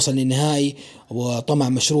أنه يوصل للنهائي وطمع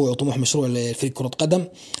مشروع وطموح مشروع في كرة قدم،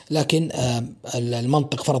 لكن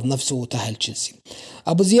المنطق فرض نفسه وتأهل تشيلسي.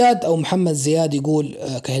 أبو زياد أو محمد زياد يقول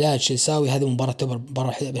كهلال تشيلساوي هذه المباراة تعتبر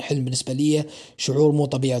مباراة حلم بالنسبة لي، شعور مو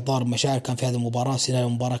طبيعي ضارب مشاعر كان في هذه المباراة، سيناريو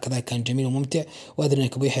المباراة كذلك كان جميل وممتع، وأدري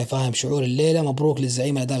أنك أبو يحيى فاهم شعور الليلة. مبروك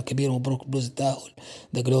للزعيم الأداء الكبير، ومبروك بلوز التأهل،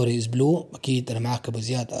 The glory is blue. أكيد أنا معك أبو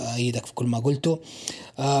زياد، أيدك في كل ما قلته.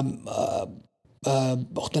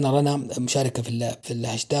 أختنا رنا مشاركة في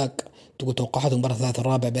الهاشتاج تقول توقعات مباراة الثلاث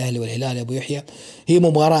الرابع بأهلي والهلال يا أبو يحيى، هي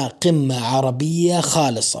مباراة قمة عربية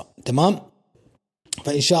خالصة، تمام؟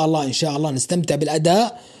 فإن شاء الله نستمتع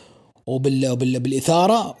بالأداء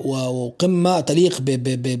وبالإثارة، وقمة تليق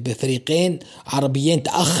بفريقين عربيين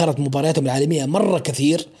تأخرت مبارياتهم العالمية مرة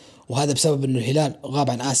كثير، وهذا بسبب أنه الهلال غاب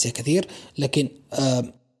عن آسيا كثير، لكن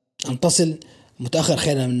أن تصل متأخر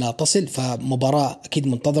خير من أن تصل. فمباراة أكيد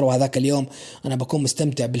منتظرة، وهذاك اليوم أنا بكون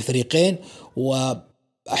مستمتع بالفريقين،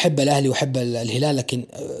 وأحب الأهلي وأحب الهلال، لكن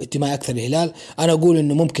انتمائي أكثر الهلال. أنا أقول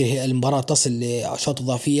أنه ممكن المباراة تصل لأشواط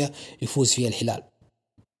إضافية يفوز فيها الهلال.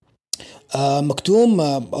 مكتوم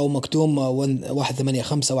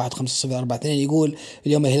 185151504 يقول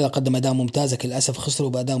اليوم الهلال قدم أداء ممتاز، لكن للأسف خسروا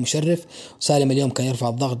بأداء مشرف. سالم اليوم كان يرفع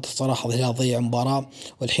الضغط صراحة، الهلال ضيع مباراة.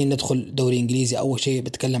 والحين ندخل دوري إنجليزي، أول شيء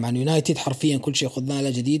بتكلم عن يونايتد، حرفيا كل شيء خذناه له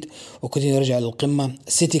جديد وكل يرجع للقمة.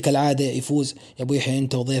 السيتي كالعادة يفوز. يا أبو يحيى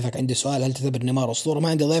أنت وضيفك عندي سؤال، هل تعتبر نيمار أسطورة؟ ما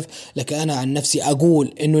عندي ضيف، لكن أنا عن نفسي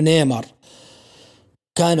أقول إنه نيمار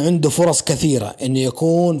كان عنده فرص كثيرة إنه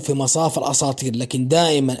يكون في مصاف الأساطير، لكن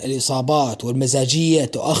دائما الإصابات والمزاجية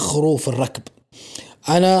تؤخره في الركب.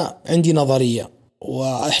 أنا عندي نظرية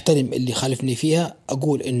وأحترم اللي خالفني فيها،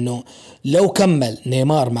 أقول إنه لو كمل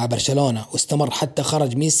نيمار مع برشلونة واستمر حتى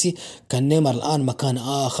خرج ميسي، كان نيمار الآن مكان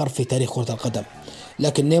آخر في تاريخ كرة القدم.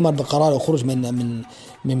 لكن نيمار بقراره خروج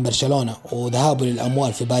من برشلونة وذهابه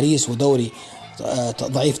للأموال في باريس ودوري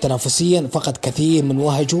ضعيف تنافسيا فقد كثير من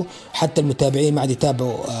وهجه، حتى المتابعين ما عاد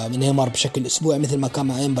يتابعوا نيمار بشكل أسبوعي مثل ما كان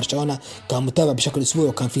مع برشلونة، كان متابع بشكل أسبوعي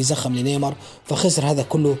وكان في زخم لنيمار، فخسر هذا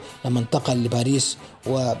كله لما انتقل لباريس،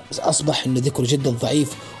 وأصبح إنه ذكره جدا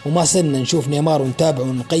ضعيف، وما صرنا نشوف نيمار ونتابعه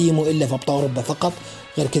ونقيمه إلا في أبطال أوروبا فقط.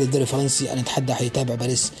 غير كذا الدوري الفرنسي أنا أتحدى حيتابع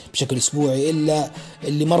باريس بشكل أسبوعي إلا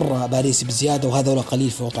اللي مرة باريس بزيادة، وهذا ولا قليل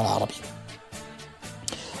في الوطن العربي.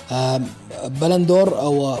 بلندور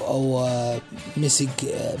أو مسج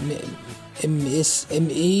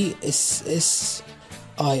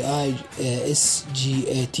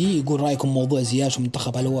MESSISGAT يقول رأيكم موضوع زياش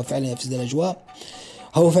ومنتخب، هل هو فعلا يفسد الأجواء؟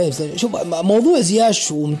 هو فعلا يفسد. شوف موضوع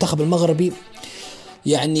زياش ومنتخب المغربي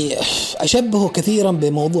يعني أشبهه كثيرا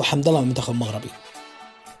بموضوع حمد الله المنتخب المغربي،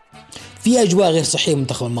 في أجواء غير صحية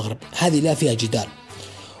منتخب المغرب، هذه لا فيها جدال،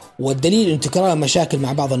 والدليل أن تكرار مشاكل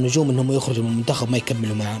مع بعض النجوم أنهم يخرجوا من المنتخب ما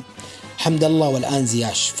يكملوا معهم، حمد الله والآن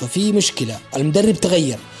زياش. ففي مشكلة، المدرب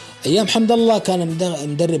تغير، أيام حمد الله كان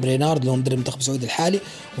مدرب رينارد اللي هو مدرب منتخب السعودي الحالي،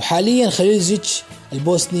 وحاليا خليلزيتش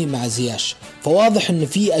البوسني مع زياش. فواضح إنه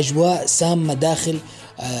في أجواء سامة داخل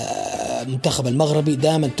منتخب المغربي،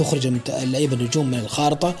 دائما تخرج اللعيبة النجوم من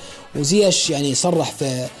الخارطة. وزياش يعني صرح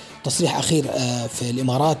في تصريح أخير في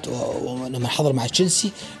الإمارات ولما حضر مع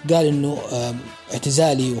تشيلسي، قال إنه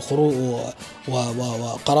اعتزالي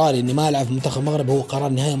وقراري إني ما ألعب في منتخب المغرب هو قرار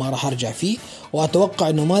نهائي ما راح أرجع فيه. وأتوقع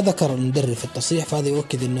إنه ما ذكر المدرب في التصريح، فهذا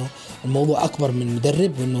يؤكد إنه الموضوع أكبر من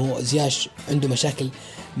المدرب، وإنه زياش عنده مشاكل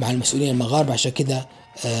مع المسؤولين المغاربة، عشان كذا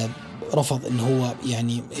رفض إنه هو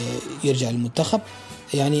يعني يرجع للمنتخب.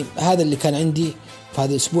 يعني هذا اللي كان عندي في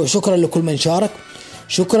هذا الأسبوع. شكرا لكل من شارك،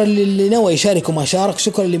 شكرا للي نوى يشارك وما شارك،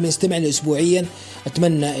 شكرا للي يستمعني أسبوعيا.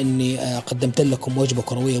 أتمنى أني قدمت لكم وجبة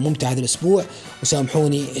كروية ممتعة هذا الأسبوع،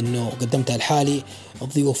 وسامحوني أنه قدمتها لحالي.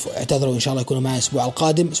 الضيوف اعتذروا، إن شاء الله يكونوا معي الأسبوع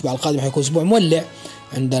القادم. الأسبوع القادم حيكون أسبوع مولع،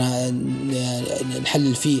 عندنا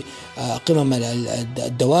نحلل فيه قمم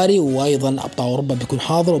الدواري، وأيضا أبطال أوروبا بيكون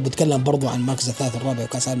حاضر، وبتكلم برضو عن المركز الثالث والرابع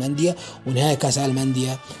وكأس عالم الأندية ونهاية كأس عالم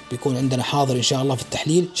الأندية بيكون عندنا حاضر إن شاء الله في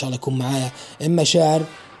التحليل. إن شاء الله يكون معايا إما شاعر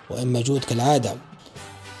وإما جود كالعادة.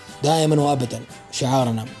 دائما وأبدا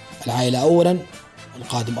شعارنا العائلة أولا،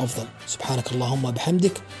 القادم أفضل. سبحانك اللهم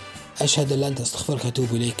بحمدك، أشهد أن لا إله إلا أنت، أستغفرك وأتوب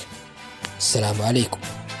إليك. السلام عليكم.